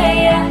you, yeah,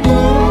 yeah.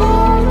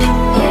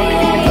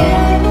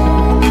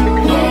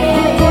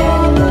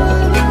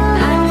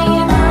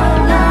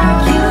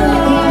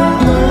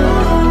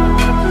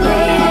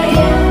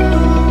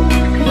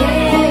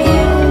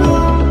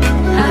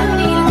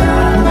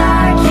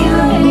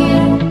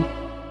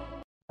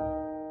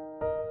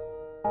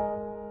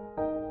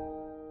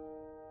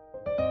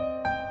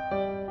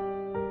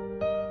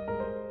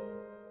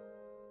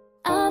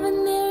 I've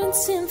been there in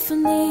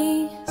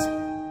symphonies.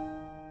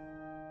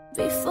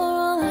 Before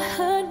all I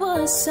heard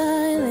was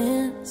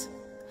silence,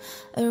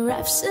 a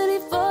rhapsody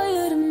for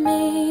you to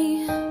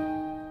me.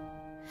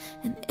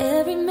 And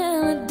every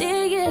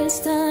melody is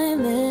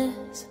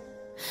timeless.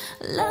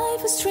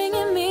 Life was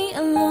stringing me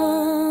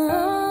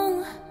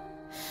along.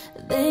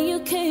 Then you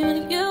came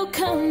and you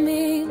cut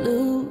me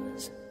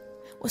loose.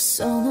 Was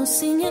solo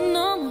singing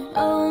on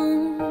my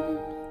own.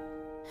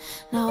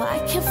 Now I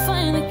can't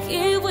find a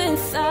key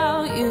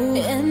without you.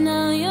 And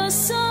now your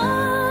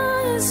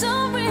song is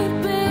on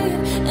repeat,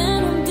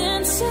 and I'm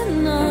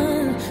dancing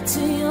on to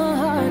your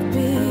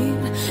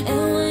heartbeat.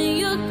 And when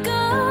you go,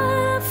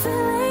 I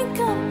feel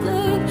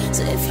incomplete.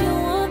 So if you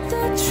want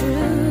the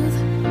truth,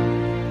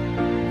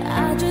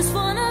 I just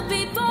wanna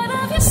be part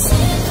of your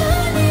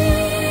symphony.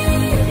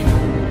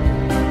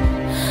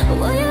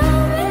 Will you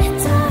hold me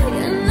tight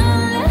and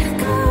not let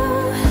go?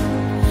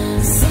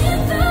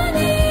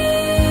 Symphony,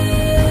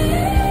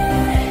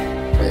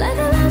 like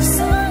a love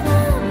song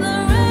on the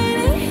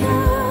radio.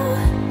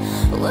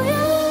 Will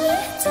you hold me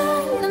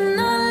tight and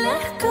not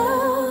let go?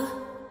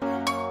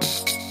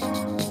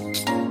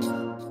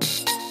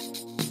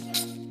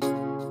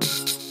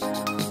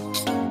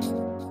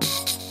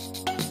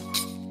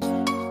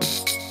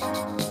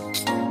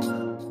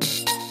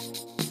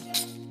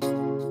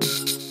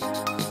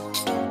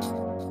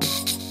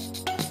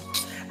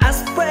 As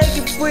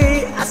breaking free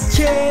as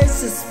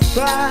chances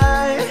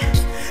fly,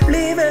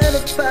 leaving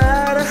a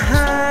better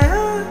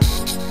higher.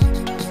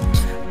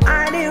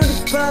 I knew the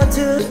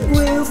button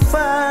will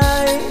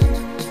find.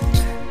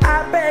 I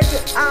beg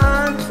you, I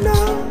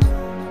know.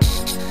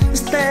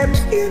 Step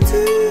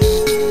into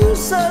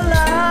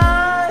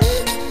sunlight.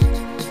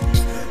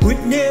 We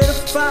need a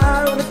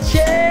fire on a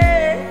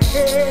chair.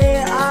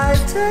 I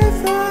take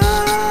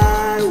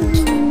fire.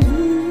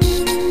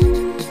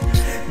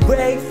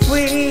 Break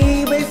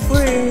free, break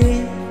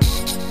free.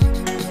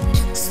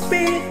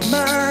 Speed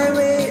my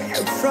way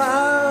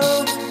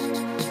from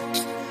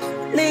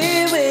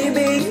leaving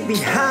me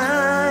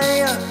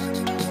behind.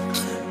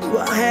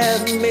 What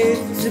had me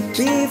to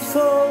be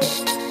for?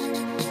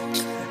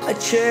 I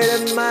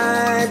traded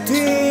my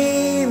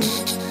dream.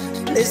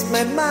 It's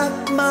my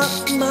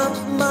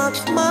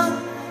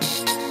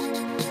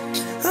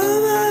oh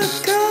my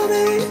God,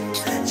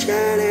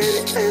 traded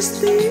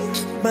SD.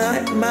 My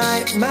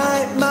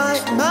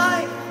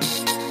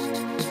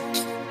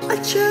I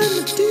try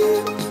to do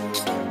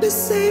the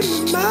same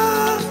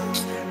amount.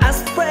 As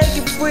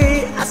breaking free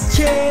as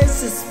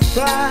chances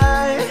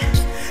fly,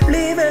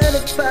 leaving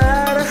a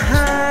better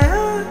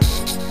higher.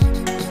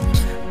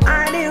 I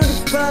knew the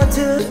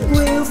button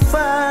will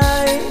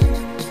find.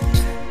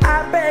 I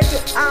beg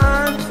you, I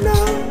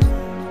know.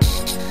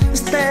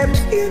 Step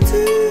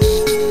into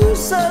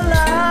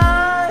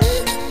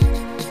sunlight.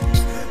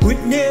 We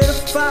need a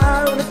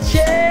fire on a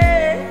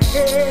chair.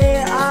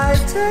 I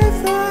take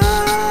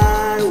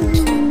fire.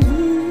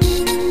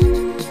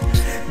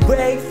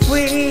 Break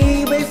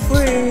free, break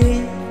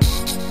free.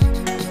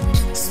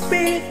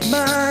 Speed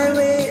my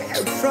way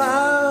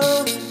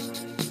from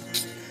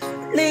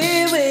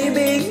leaving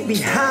me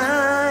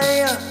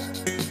behind.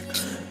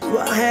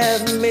 What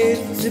had me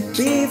to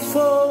be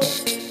for?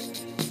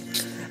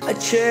 I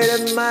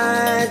traded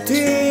my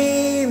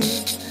dream.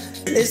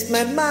 It's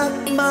my oh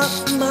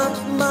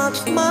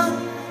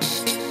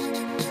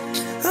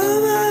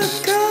my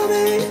God,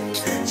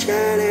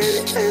 traded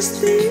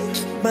SD.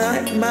 My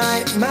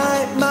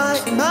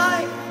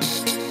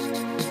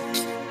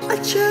I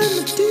try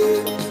to do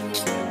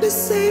the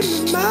same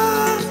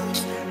amount.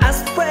 As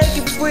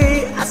breaking free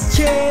as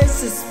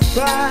chances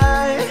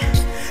fly,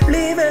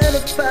 leaving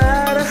a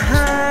better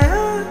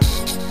higher.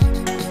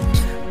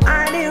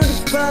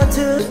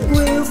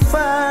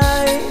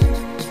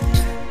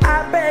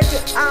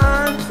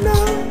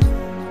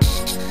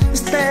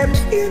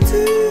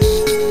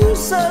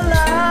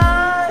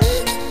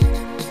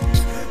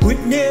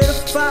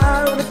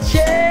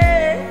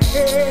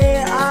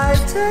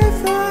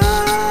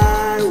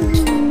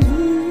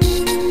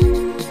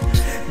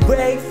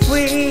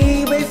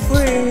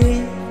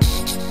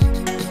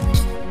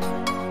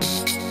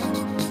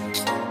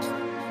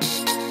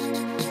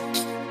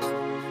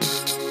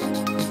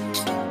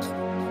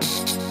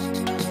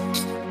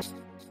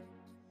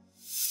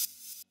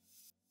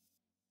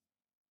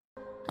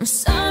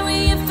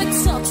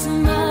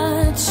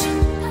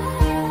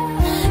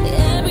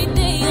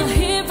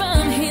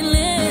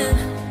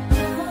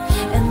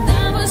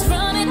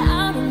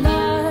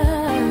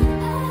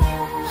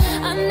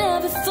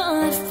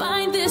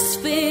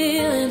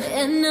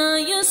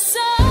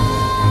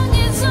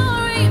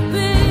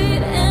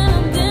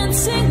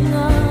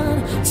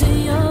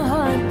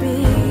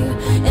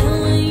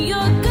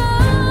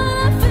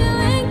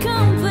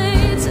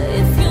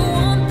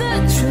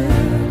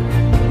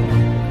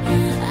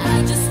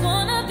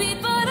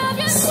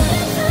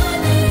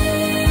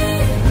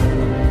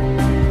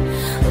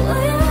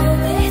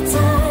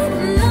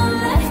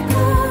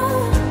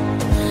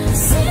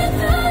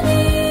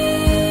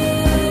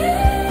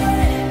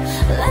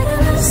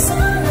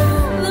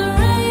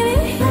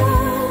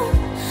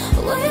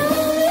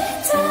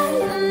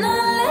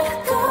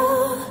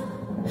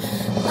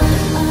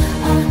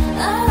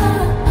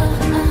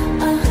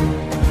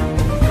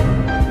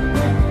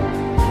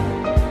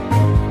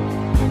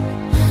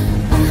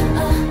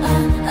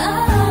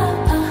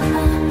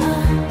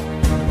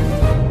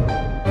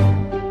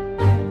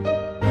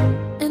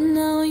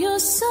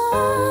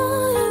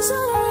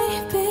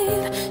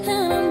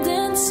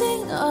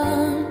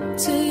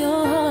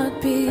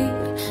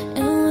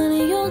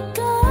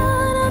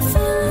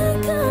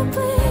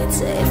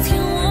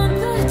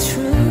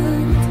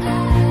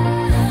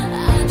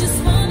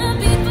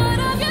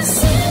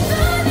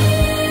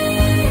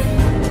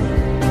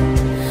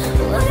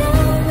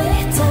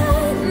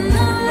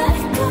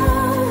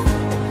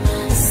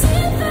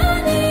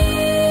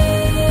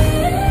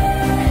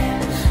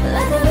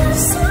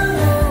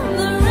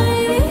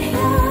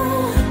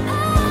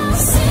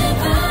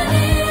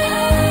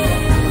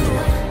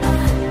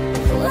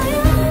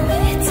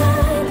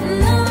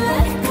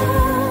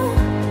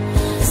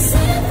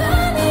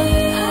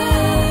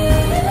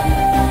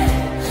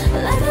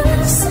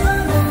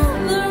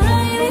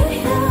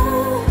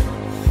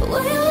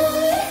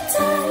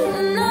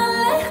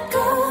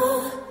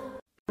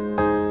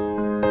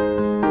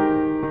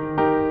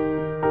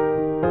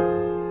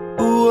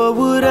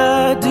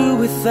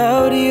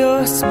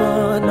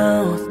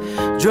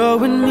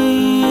 letting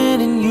me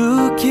in and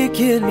you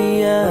kicking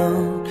me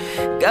out.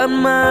 Got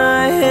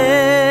my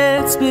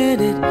head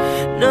spinning,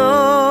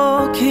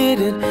 no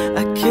kidding,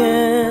 I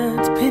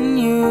can't pin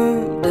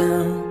you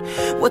down.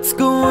 What's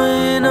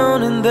going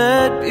on in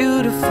that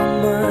beautiful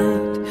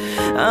mind?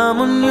 I'm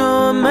on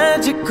your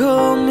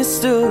magical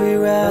mystery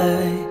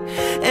ride,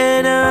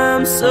 and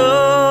I'm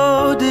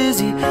so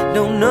dizzy,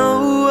 don't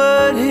know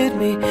what hit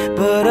me,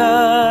 but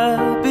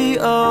I'll be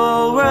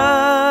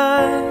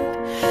alright.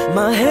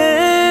 My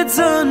head's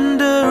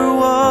underwater,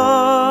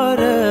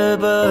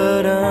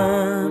 but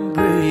I'm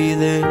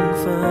breathing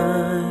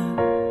fine.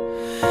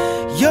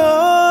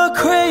 You're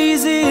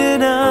crazy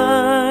and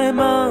I'm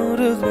out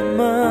of my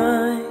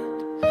mind,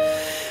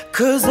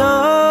 'cause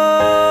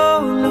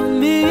all of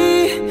me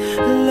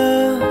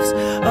loves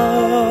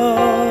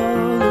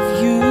all of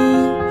you.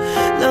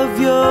 Love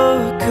your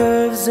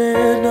curves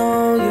and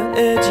all your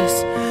edges,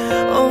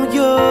 all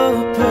your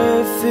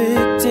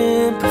perfect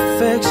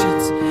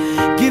imperfections.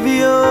 Give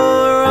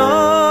your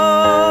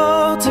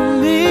all to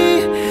me,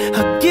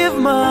 I'll give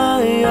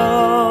my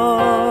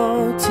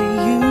all to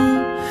you.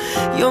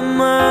 You're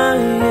my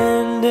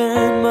end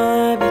and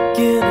my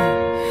beginning,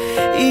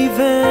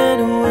 even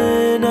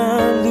when I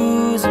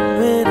lose I'm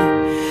winning,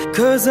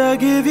 'cause I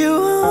give you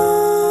all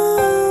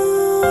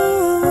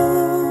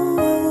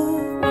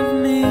of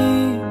me,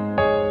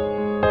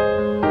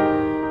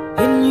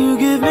 and you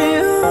give me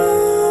all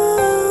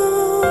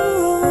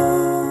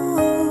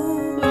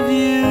of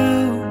you.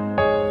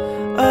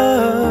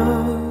 Oh,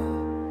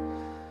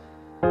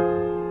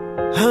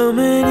 how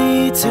many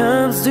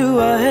times do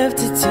I have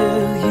to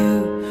tell you,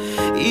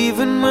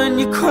 even when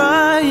you're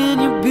crying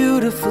you're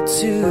beautiful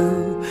too.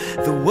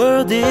 The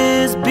world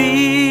is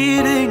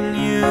beating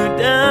you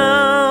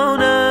down,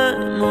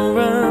 I'm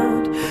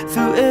around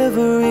through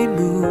every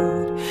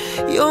mood.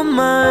 You're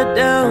my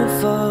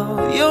downfall,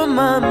 you're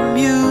my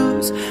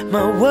muse,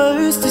 my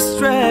worst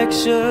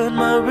distraction,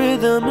 my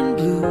rhythm and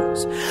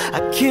blues. I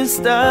can't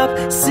stop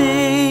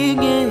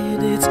singing,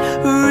 it's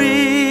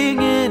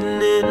ringing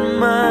in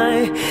my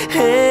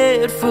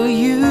head for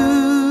you.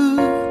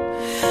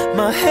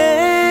 My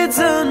head's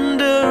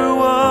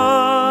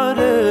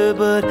underwater,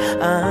 but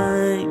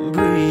I'm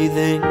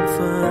breathing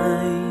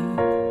fine.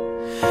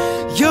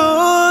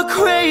 You're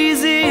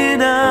crazy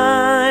and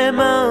I'm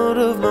out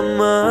of my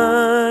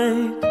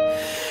mind,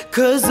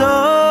 'cause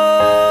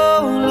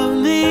all of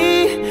me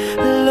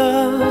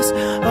loves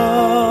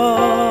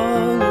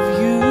all of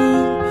you.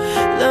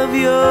 Love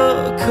your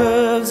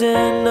curves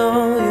and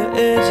all your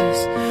edges,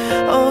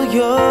 all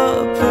your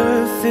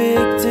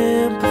perfect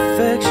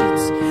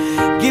imperfections.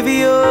 Give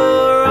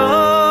your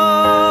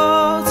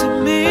all to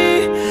me,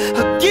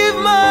 I'll give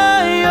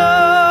my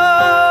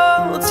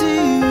all to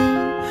you.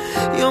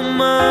 You're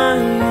my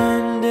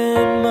end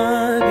and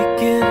my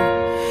beginning,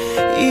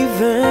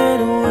 even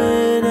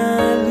when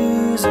I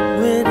lose I'm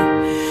winning,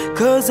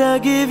 'cause I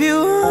give you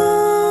all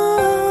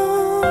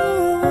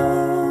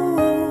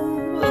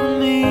of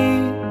me,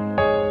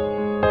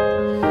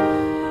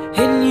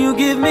 and you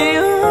give me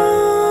all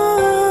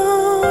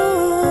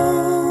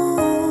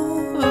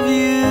of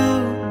you.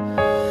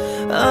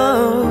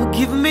 Oh,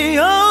 give me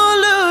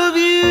all of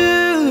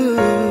you.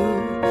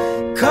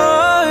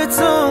 Cards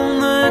on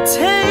the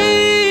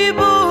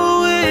table,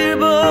 we're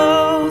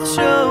both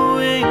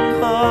showing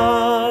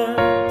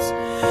hearts,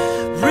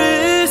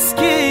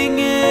 risking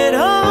it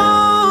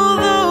all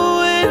though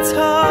it's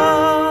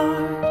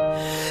hard,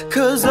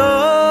 'cause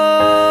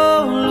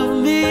all of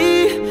me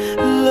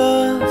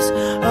loves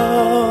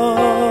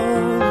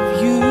all of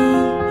you.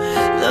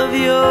 Love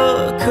your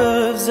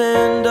curves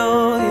and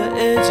all your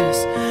edges,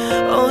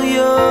 all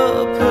your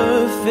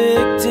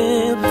perfect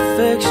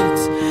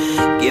imperfections.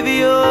 Give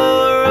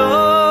your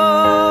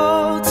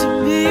all to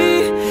me,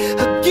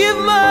 I'll give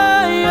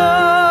my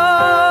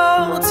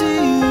all to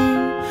you.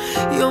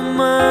 You're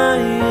my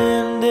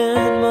end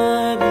and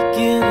my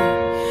beginning,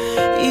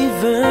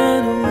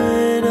 even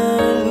when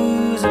I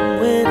lose I'm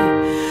winning,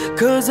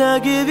 'cause I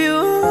give you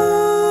all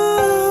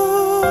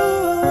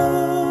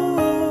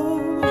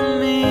of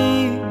me,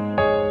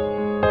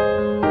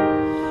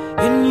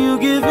 and you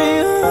give me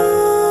all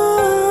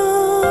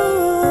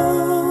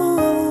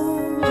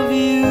of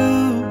you.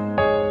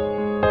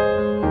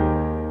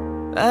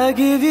 I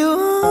give you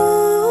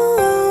all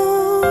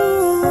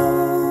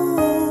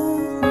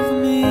of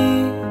me,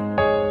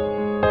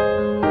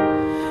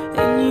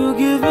 and you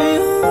give me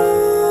all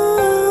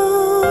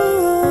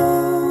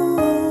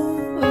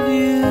of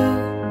you.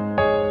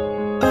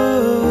 Oh.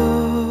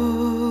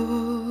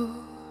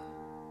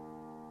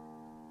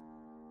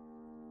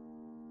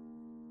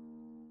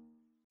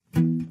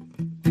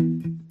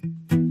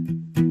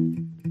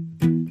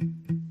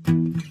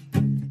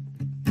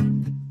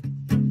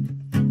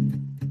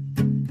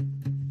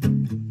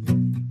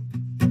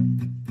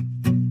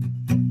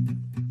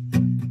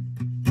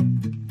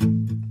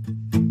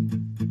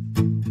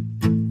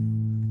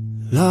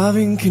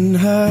 Loving can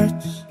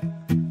hurt.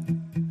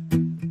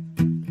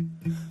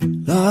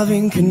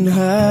 Loving can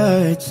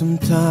hurt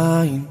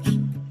sometimes,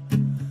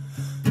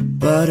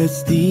 but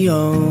it's the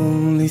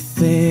only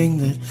thing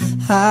that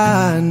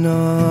I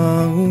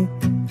know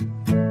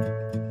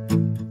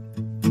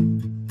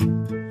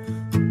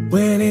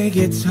when it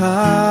gets hard,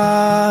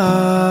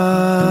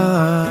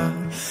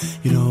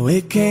 you know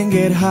it can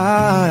get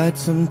hard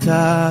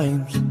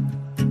sometimes.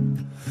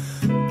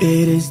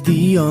 It is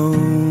the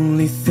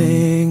only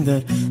thing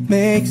that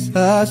makes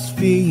us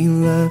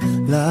feel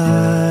alive.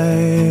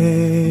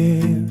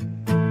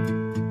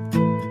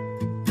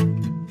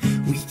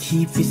 We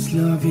keep this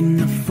love in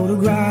a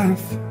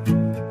photograph.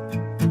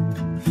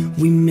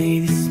 We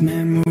made these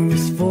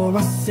memories for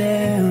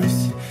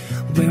ourselves,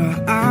 where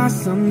our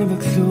eyes are never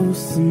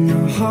closed and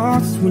our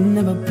hearts were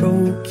never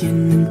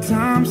broken and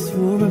time's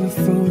forever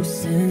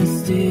frozen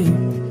still.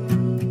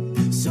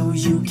 So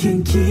you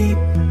can keep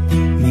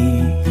me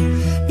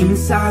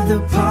inside the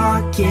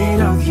pocket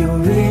of your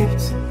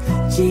ripped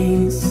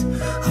jeans,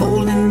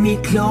 holding me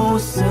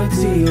closer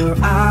to your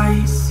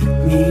eyes.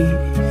 Me,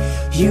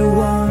 you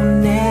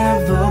won't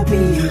never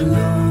be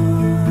alone.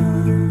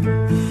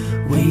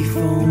 Wait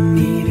for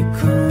me to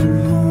come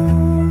home.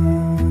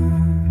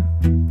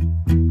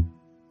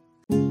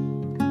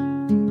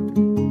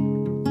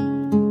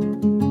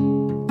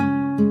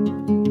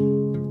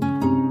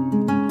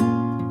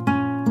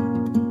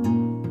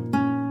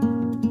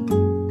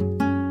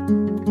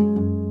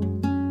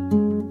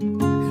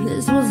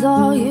 This was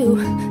all you,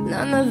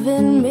 none of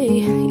it me.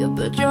 You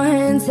put your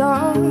hands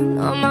on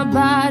my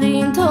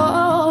body and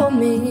told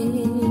me,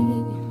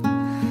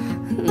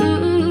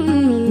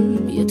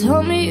 you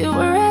told me you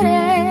were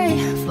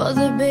ready for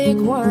the big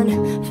one,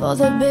 for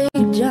the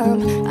big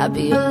jump. I'd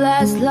be your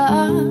last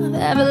love,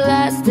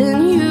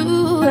 everlasting,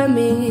 you and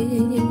me,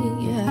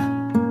 yeah.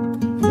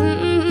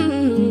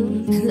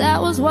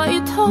 That was what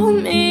you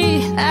told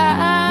me.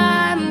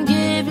 I'm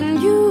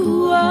giving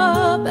you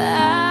up,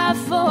 I've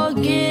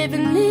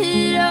forgiven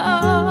it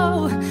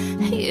all.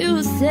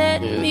 You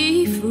set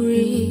me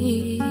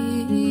free,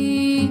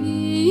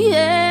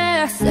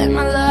 yeah. Send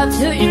my love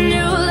to your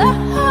new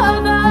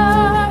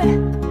lover,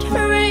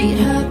 treat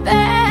her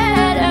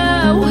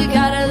better. We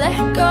gotta let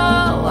go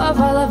of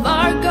all of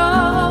our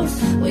goals.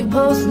 We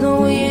both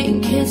know we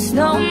ain't kids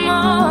no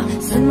more.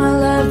 Send my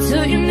love to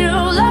your new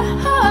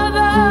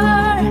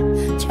lover,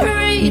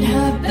 treat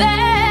her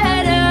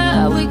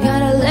better. We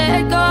gotta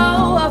let go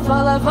of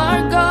all of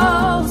our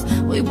goals.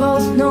 We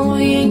both know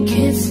we ain't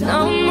kids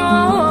no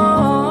more.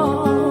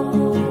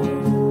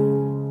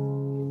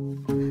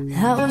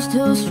 I was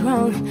too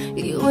strong,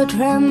 you were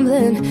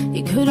trembling.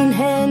 You couldn't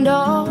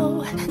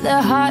handle the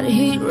hot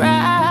heat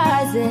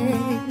rising.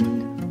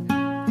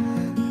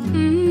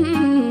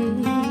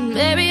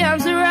 Baby, I'm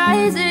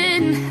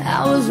rising.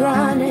 I was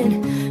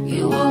running,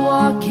 you were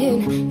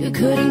walking. You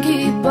couldn't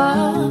keep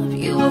up,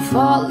 you were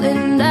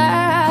falling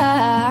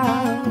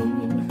down.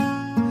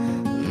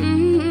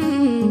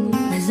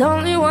 There's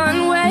only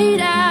one way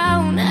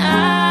down.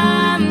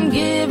 I'm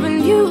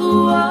giving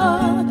you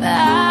up,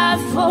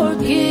 I've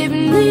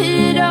forgiven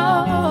it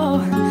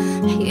all.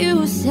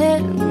 You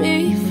set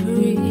me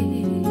free,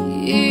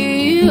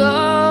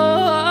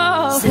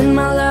 oh. Send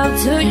my love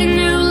to your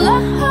new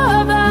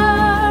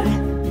lover,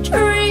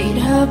 treat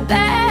her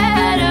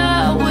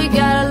better. We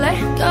gotta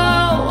let go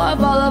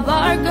of all of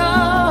our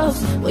goals.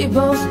 We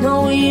both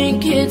know we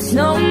ain't kids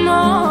no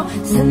more.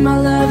 Send my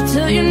love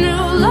to your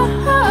new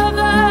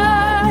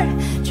lover,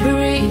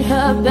 treat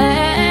her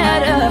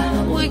better.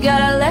 We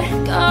gotta let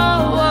go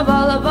of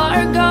all of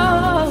our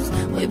goals.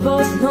 We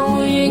both know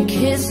we ain't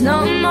kids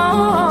no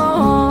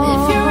more.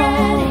 If you're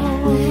ready,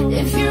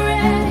 if you're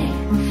ready,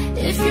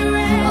 if you're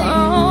ready,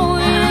 oh,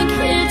 we ain't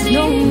kids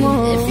no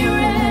more. If you're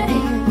ready,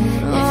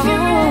 if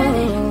you're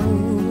ready,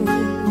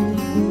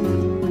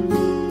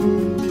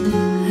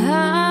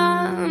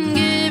 I'm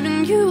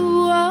giving you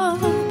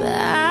up,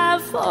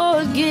 I've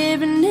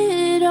forgiven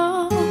it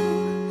all.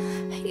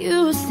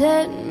 You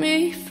set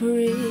me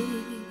free.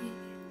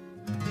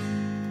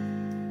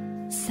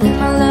 Send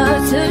my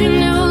love to your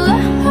new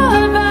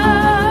lover,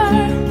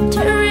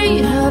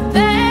 treat her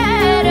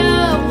better.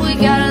 We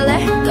gotta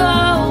let go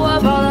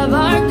of all of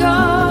our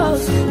goals.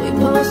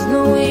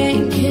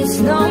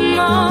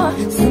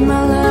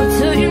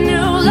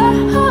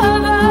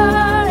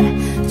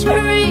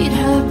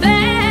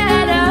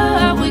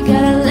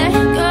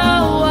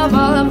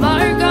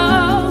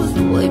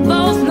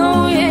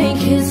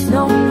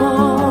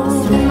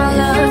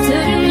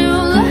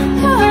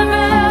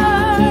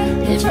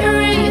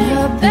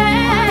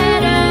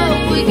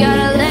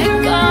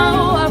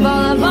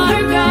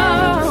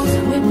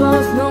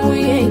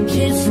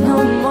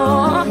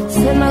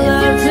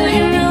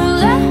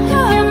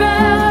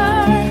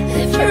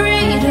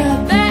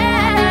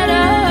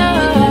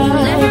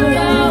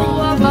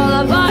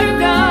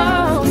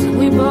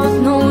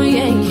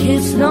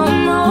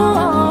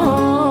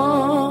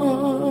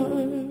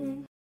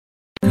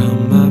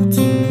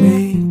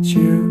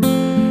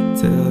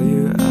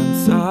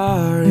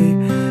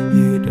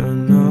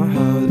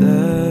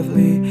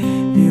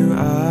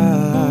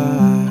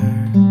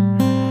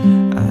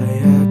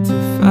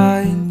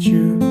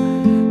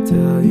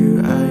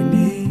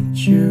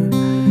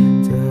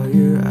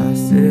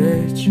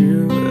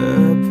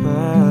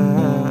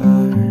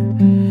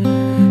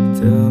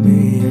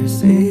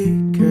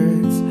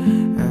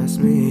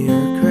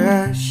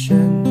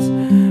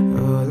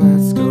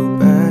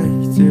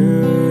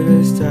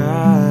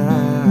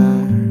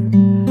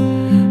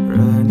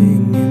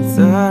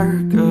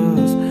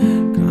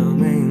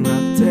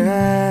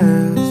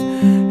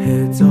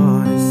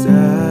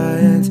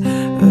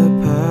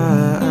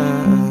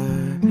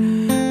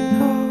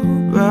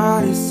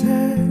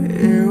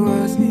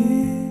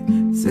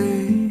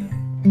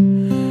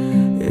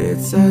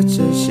 It's such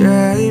a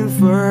shame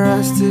for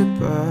us to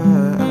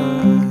part.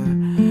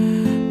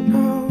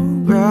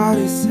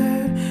 Nobody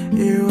said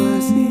it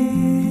was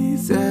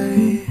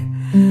easy.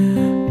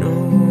 No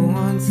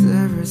one's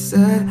ever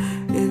said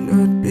it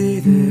would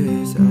be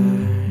this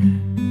hard.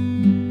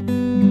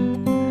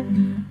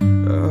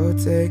 Oh,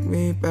 take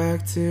me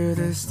back to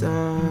the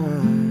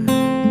start.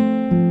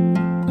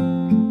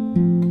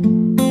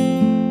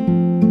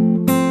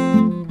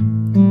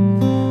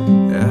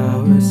 I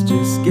was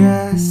just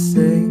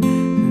guessing the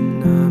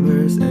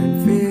numbers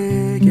and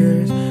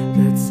figures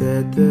that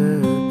set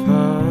the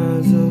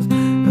puzzles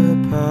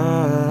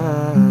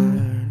apart.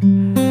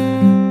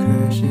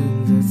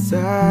 Questions of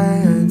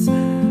science,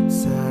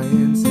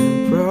 science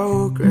and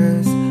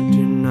progress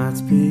do not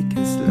speak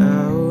as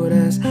loud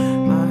as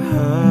my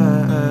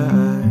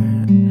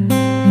heart.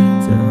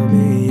 Tell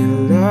me you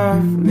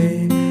love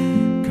me,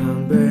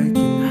 come back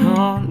and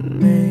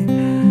haunt me.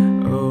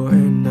 Oh,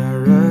 and I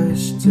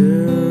rush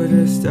to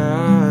the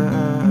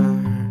start,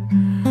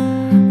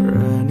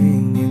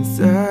 running in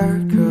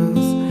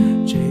circles,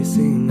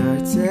 chasing our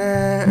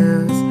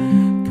tails,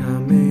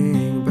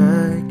 coming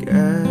back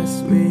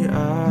as we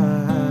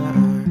are.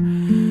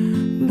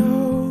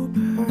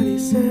 Nobody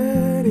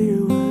said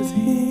it was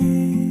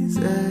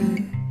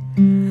easy.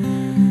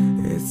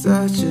 It's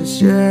such a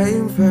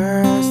shame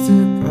for us to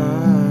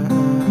part.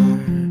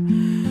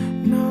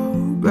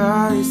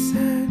 Nobody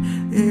said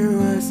it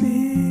was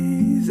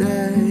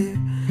easy.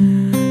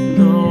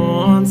 No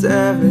one's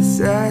ever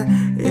said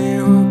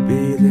it would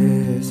be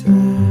this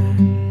hard.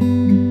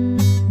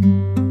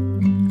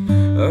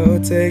 Oh,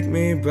 take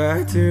me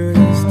back to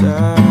the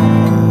start.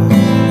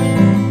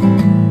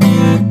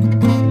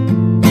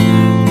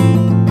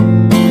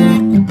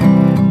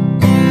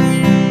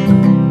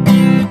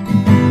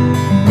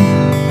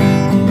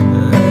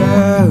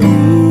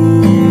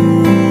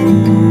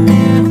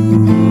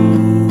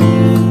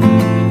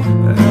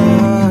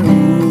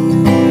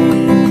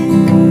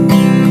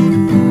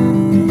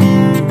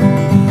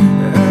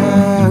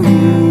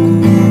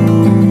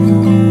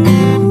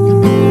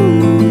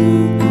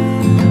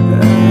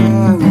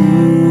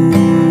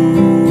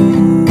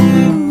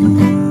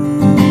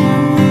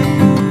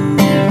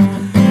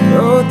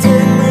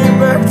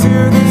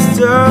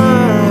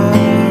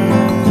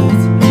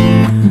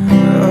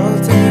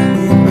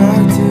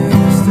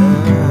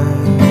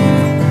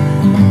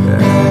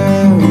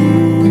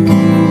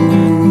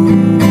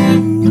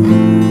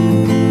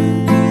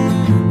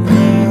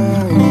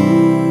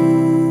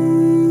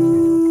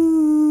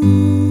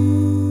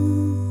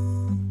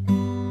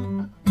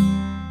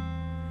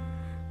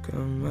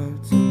 Come out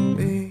to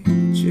meet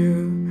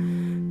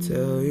you,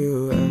 tell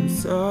you I'm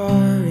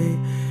sorry.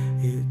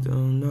 You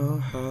don't know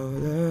how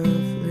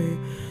lovely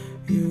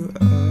you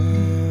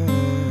are.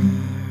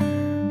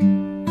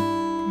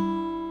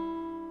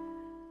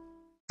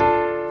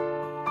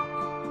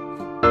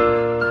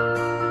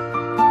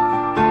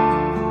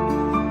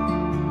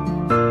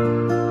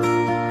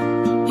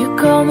 You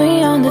call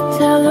me on the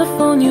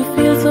telephone, you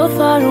feel so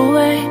far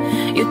away.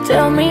 You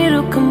tell me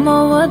to come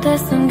over,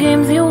 there's some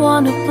games you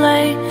wanna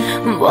play.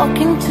 I'm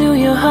walking to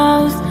your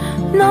house,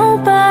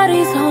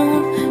 nobody's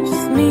home,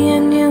 just me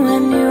and you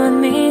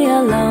and me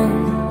alone.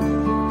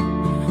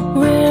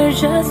 We're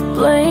just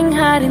playing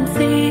hide and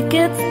seek,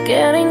 it's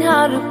getting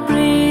hard to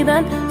breathe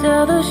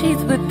under the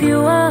sheets with you.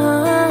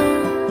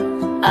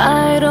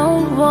 I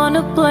don't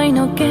wanna play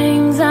no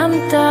games, I'm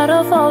tired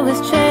of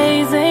always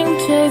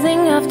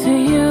chasing after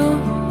you.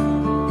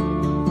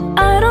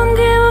 I don't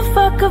give a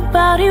fuck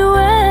about you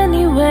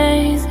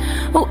anyways.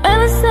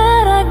 Whoever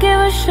said I give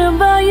a shit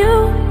about you?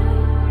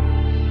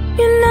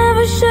 You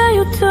never share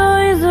your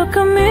toys or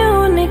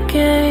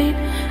communicate.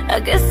 I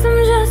guess I'm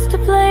just a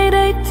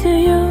playdate to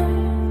you.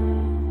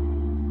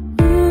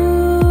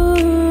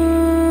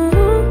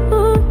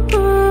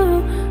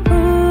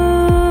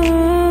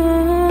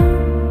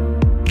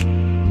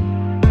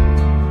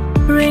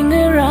 Ring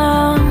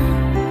around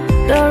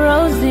the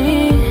rosy.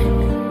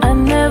 I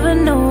never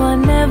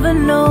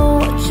know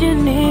what you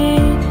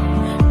need.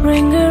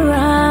 Ring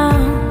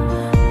around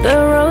the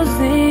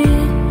rosy.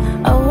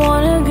 I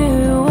wanna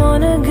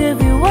give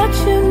you what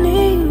you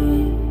need.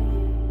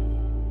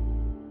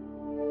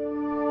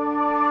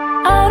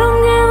 I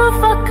don't give a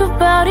fuck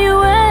about you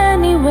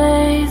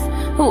anyways.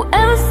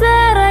 Whoever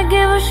said I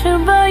give a shit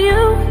about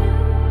you?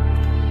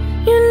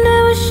 You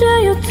never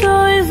share your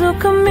toys or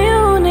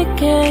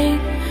communicate.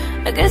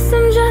 I guess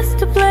I'm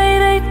just a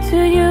playdate to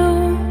you.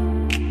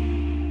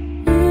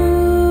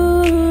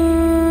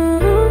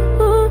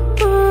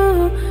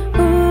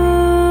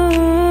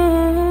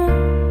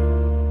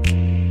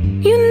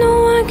 You know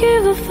I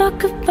give a fuck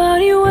about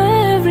you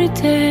every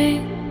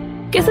day.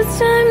 Guess it's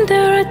time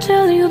that I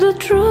tell you the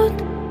truth.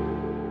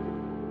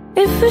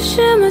 If I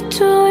share my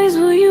toys,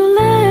 will you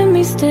let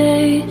me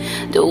stay?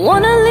 Don't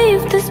wanna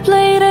leave this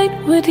playdate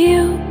with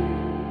you.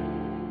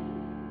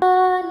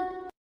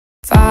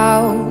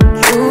 Found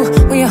you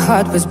when your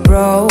heart was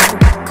broke.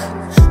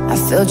 I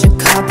filled your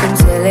cup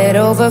until it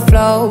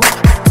overflowed.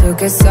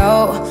 Took it so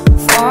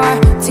far more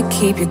to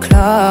keep you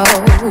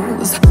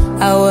close.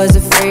 I was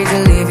afraid to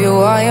leave you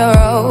on your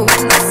own.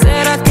 I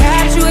said I'd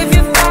catch you if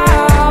you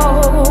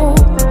fall,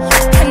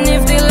 and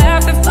if they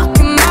laugh, they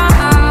fucking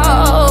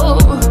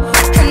mouth.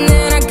 And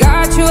then I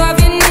got you off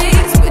your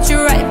knees, put you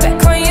right back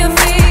on your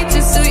feet,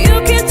 just so you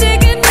can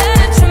take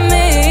advantage of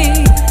me.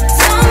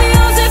 Tell me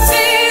how's it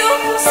feel,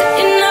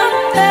 sitting up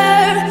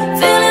there,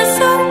 feeling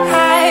so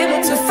high,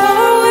 but too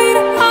far away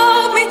to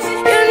hold me.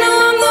 You know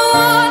I'm the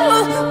one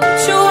who put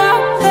you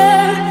out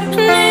there,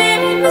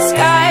 name in the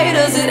sky.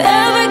 Does it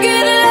ever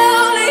get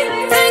lonely,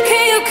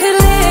 thinking you could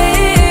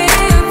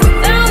live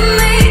without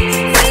me,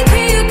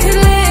 thinking you could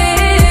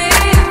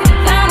live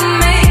without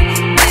me?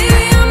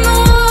 Baby, I'm the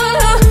one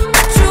who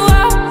put you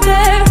out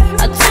there.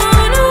 I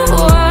don't know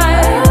why.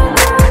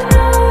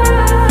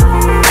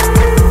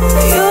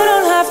 You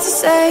don't have to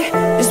say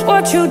just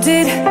what you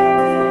did,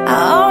 I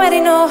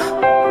already know.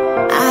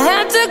 I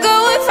had to go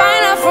and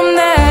find out from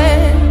there.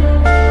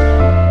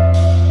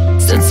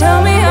 So tell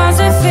me how's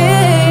it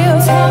feel,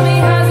 tell me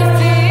how's it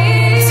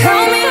feel,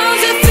 tell me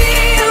how's it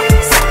feel,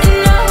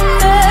 sitting up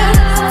there,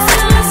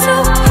 feeling so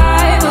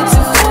high, but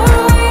too far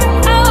away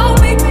to hold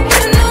me.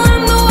 You know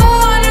I'm the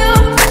one who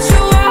put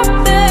you out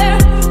there,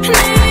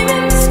 name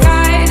in the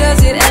sky.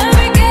 Does it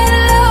ever get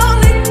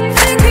lonely,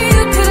 thinking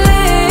you could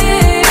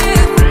live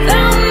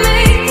without me,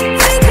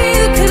 thinking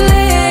you could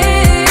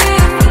live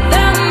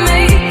without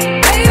me?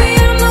 Baby,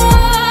 I'm the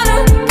one who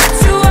put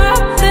you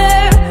out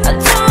there. I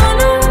don't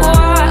know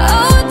why,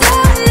 oh,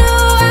 don't know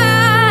why.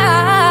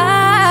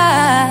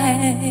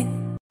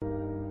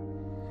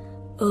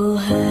 Oh,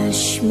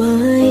 hush,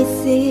 my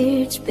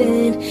fear, it's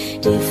been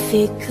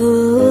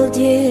difficult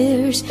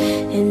years,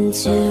 and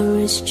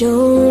terrorists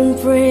don't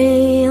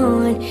prey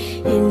on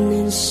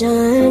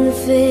innocent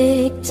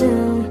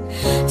victims.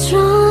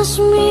 Trust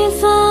me,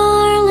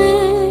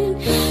 darling,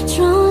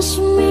 trust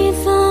me,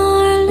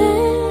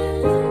 darling.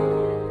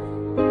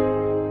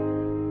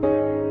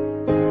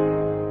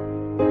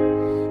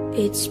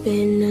 It's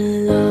been a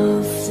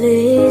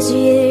loveless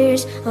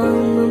years.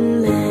 I'm a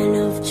man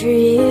of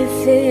three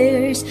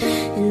fears: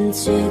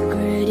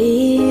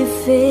 integrity,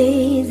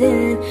 faith,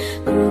 and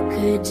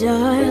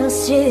crocodile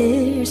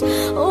tears.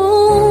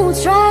 Oh,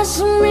 trust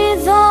me,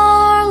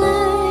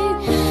 darling,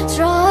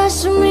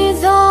 trust me,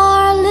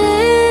 darling.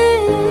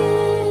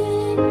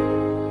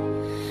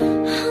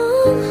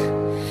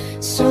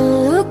 So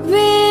look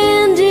me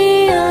in the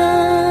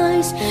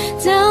eyes,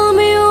 tell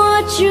me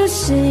what you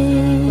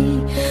see.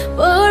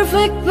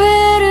 Perfect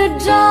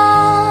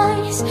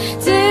paradise,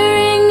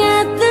 tearing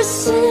at the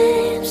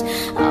seams.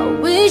 I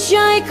wish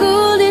I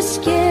could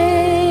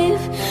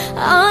escape,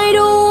 I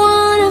don't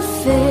wanna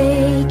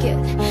fake it.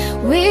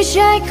 Wish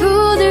I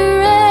could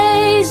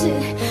erase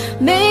it,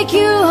 make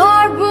you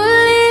hard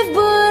believe,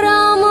 but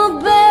I'm a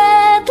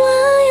bad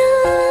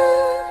liar,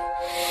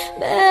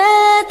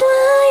 bad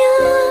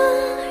liar.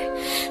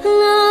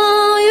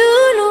 Now you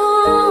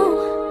know,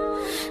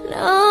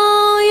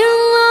 now you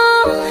know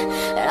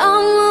that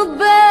I'm a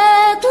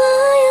bad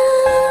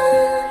liar,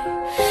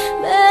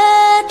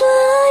 bad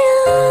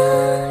liar.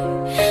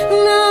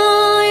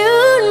 Now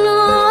you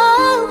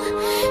know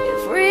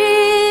you're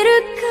free to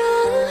go.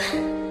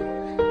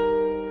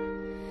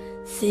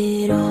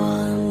 That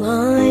all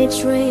my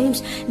dreams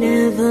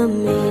never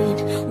meant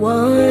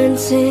one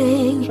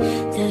thing.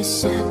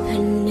 There's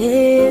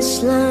happiness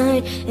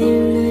line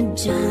in a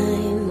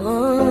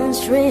diamond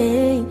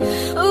ring.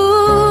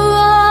 Ooh,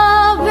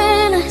 I've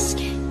been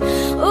asking,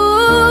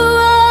 ooh,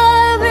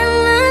 I've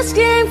been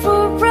asking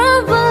for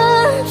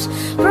problems,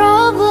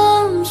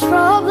 problems,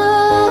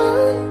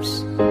 problems.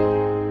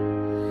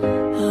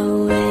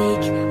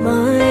 Awake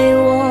my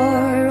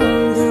war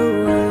on the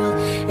world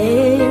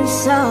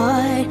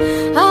inside.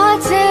 I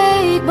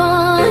take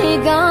my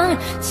gun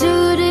to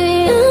the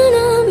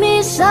enemy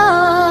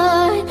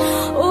side.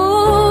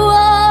 Oh,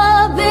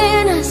 I've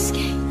been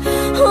asking,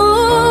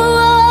 oh,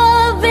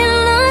 I've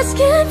been asking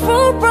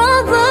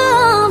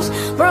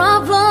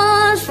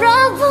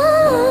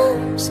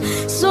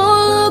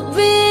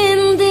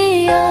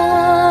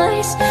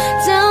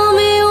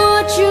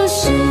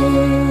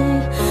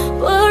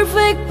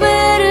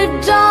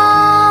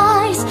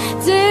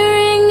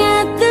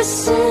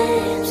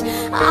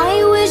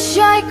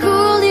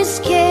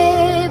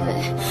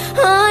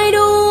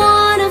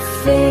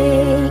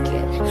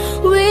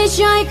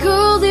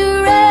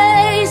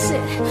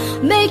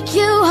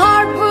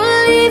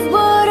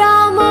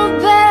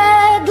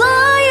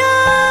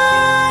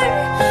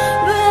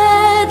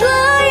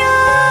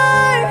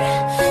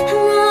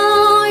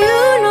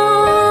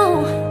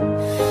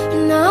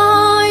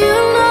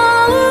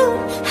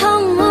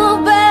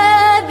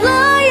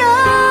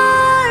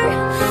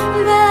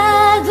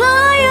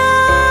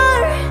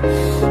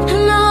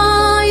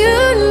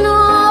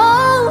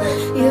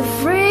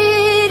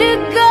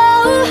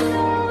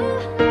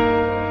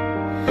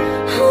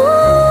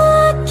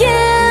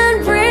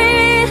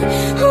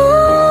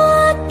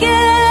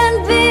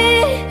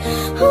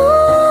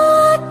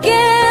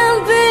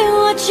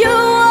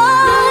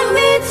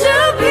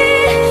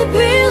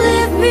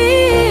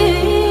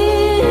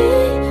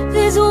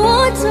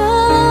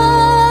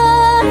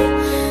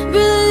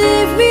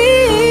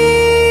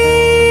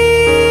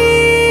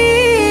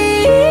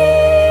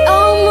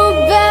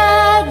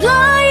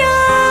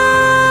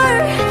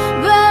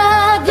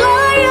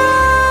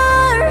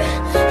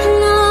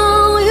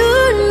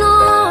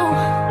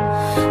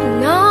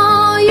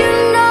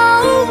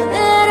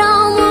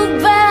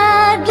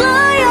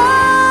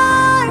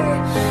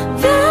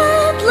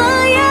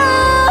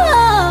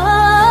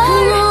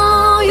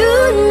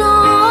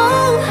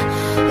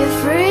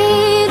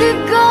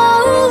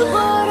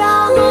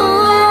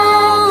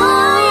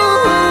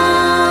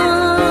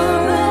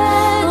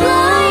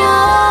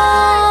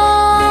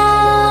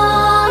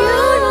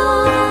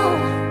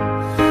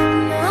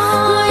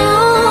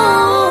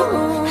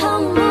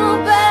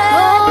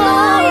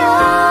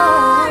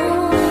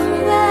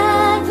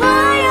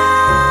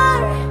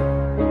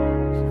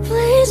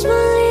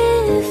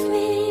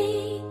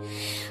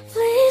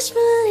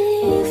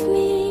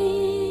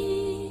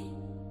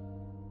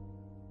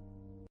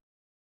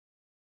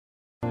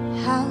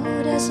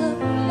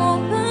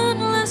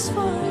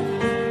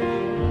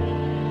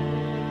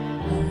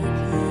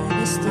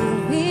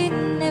story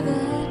never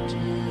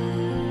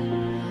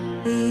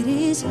true. It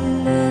is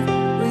love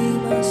we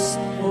must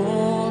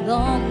hold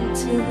on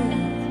to.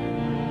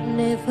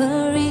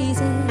 Never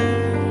easy,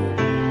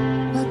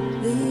 but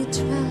we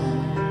try.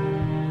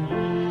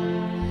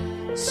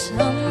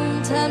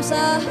 Sometimes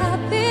our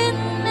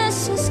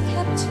happiness is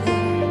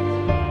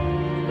captured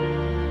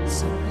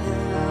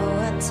somehow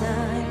at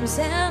times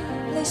and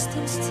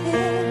listing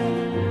still.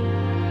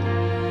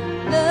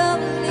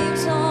 Love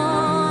lives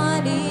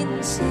on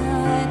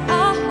inside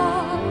our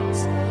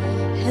hearts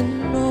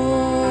and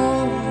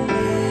always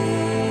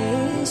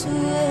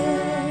will.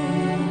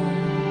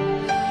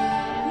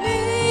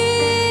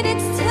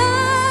 Minutes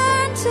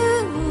turn to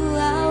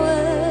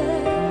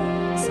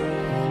hours,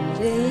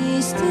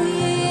 days to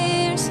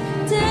years,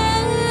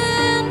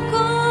 then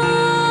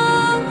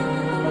gone.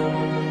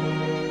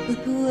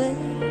 But when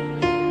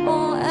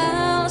all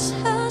else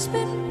has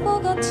been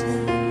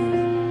forgotten,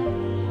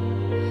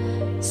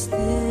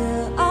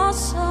 still our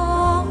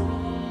song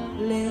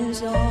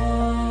lives on.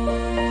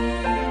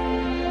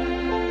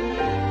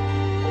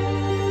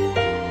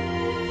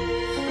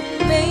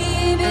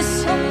 Maybe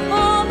some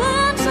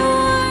moments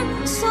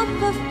weren't so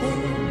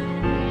perfect.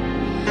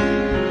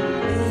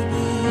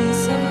 Maybe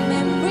some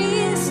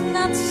memories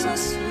not so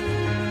sweet.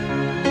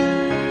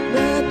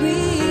 But we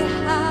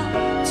have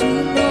to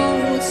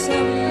know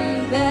some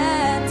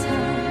bad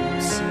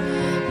times,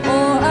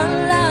 or our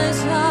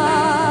lives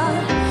are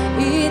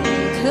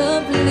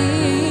incomplete.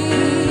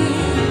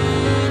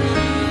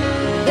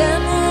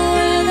 Then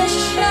when the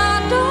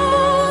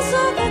shadows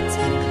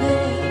overtake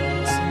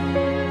us,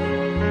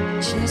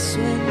 just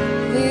when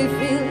we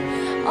feel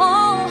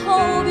all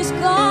hope is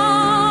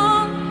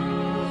gone,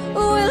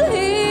 we'll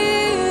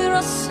hear a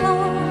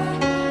song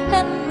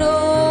and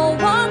know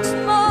once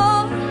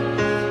more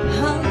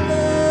how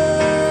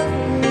love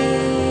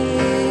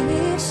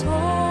lives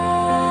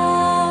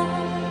on.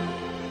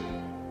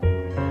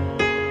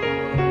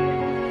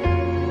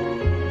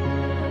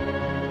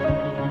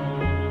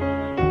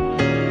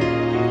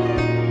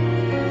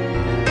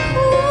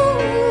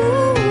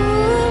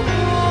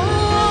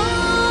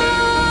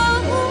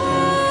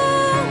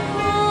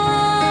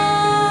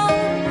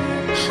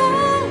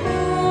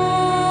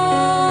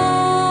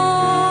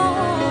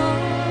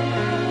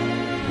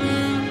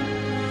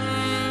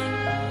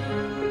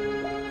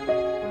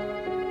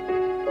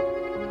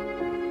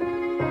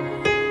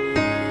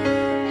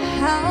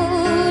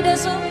 How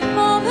does a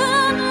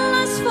moment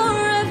last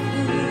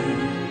forever?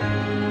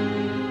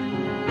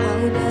 How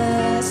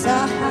does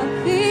our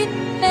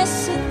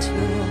happiness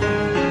endure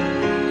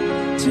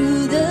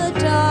through the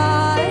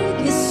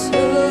darkest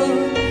of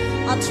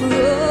our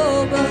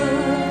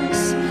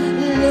troubles?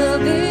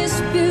 Love is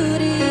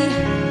beauty,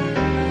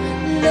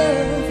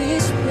 love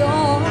is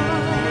pure.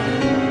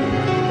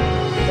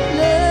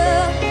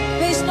 Love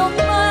pays no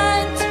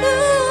mind to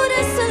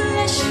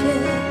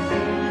desolation.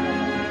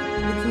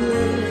 It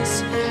flows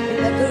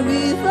like a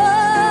river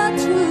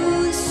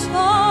through the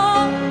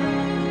storm,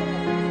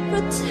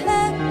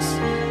 protects,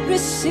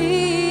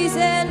 receives,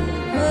 and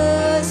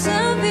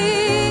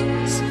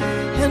perseveres,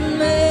 and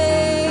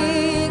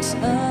makes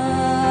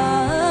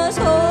us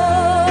whole.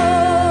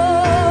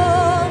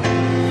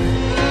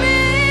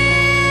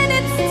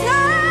 Minutes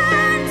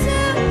turn to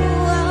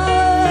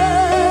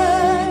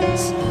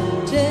hours,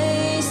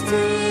 days to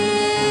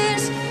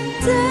years,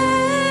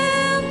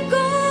 then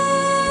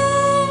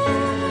gone.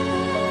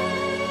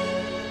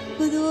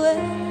 But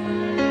when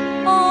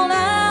all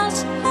else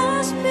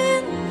has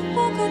been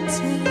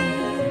forgotten,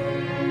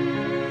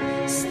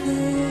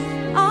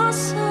 still our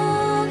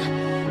song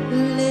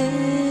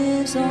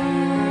lives on.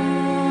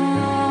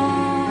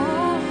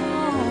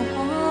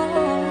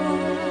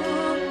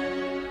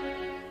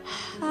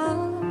 How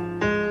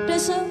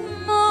does a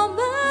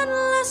moment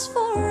last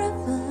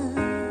forever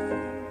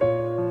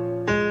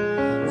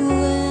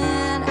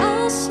when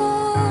our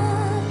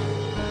song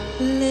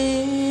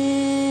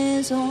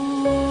lives on?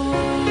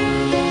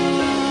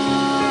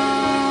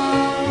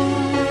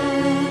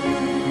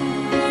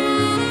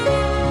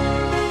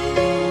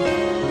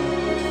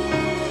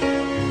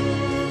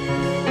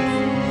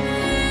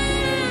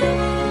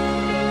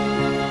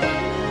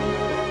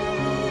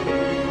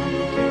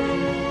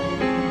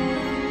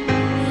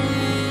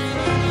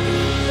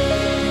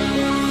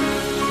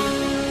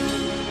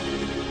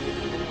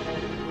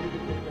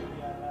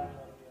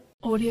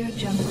 Audio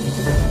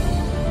Jungle.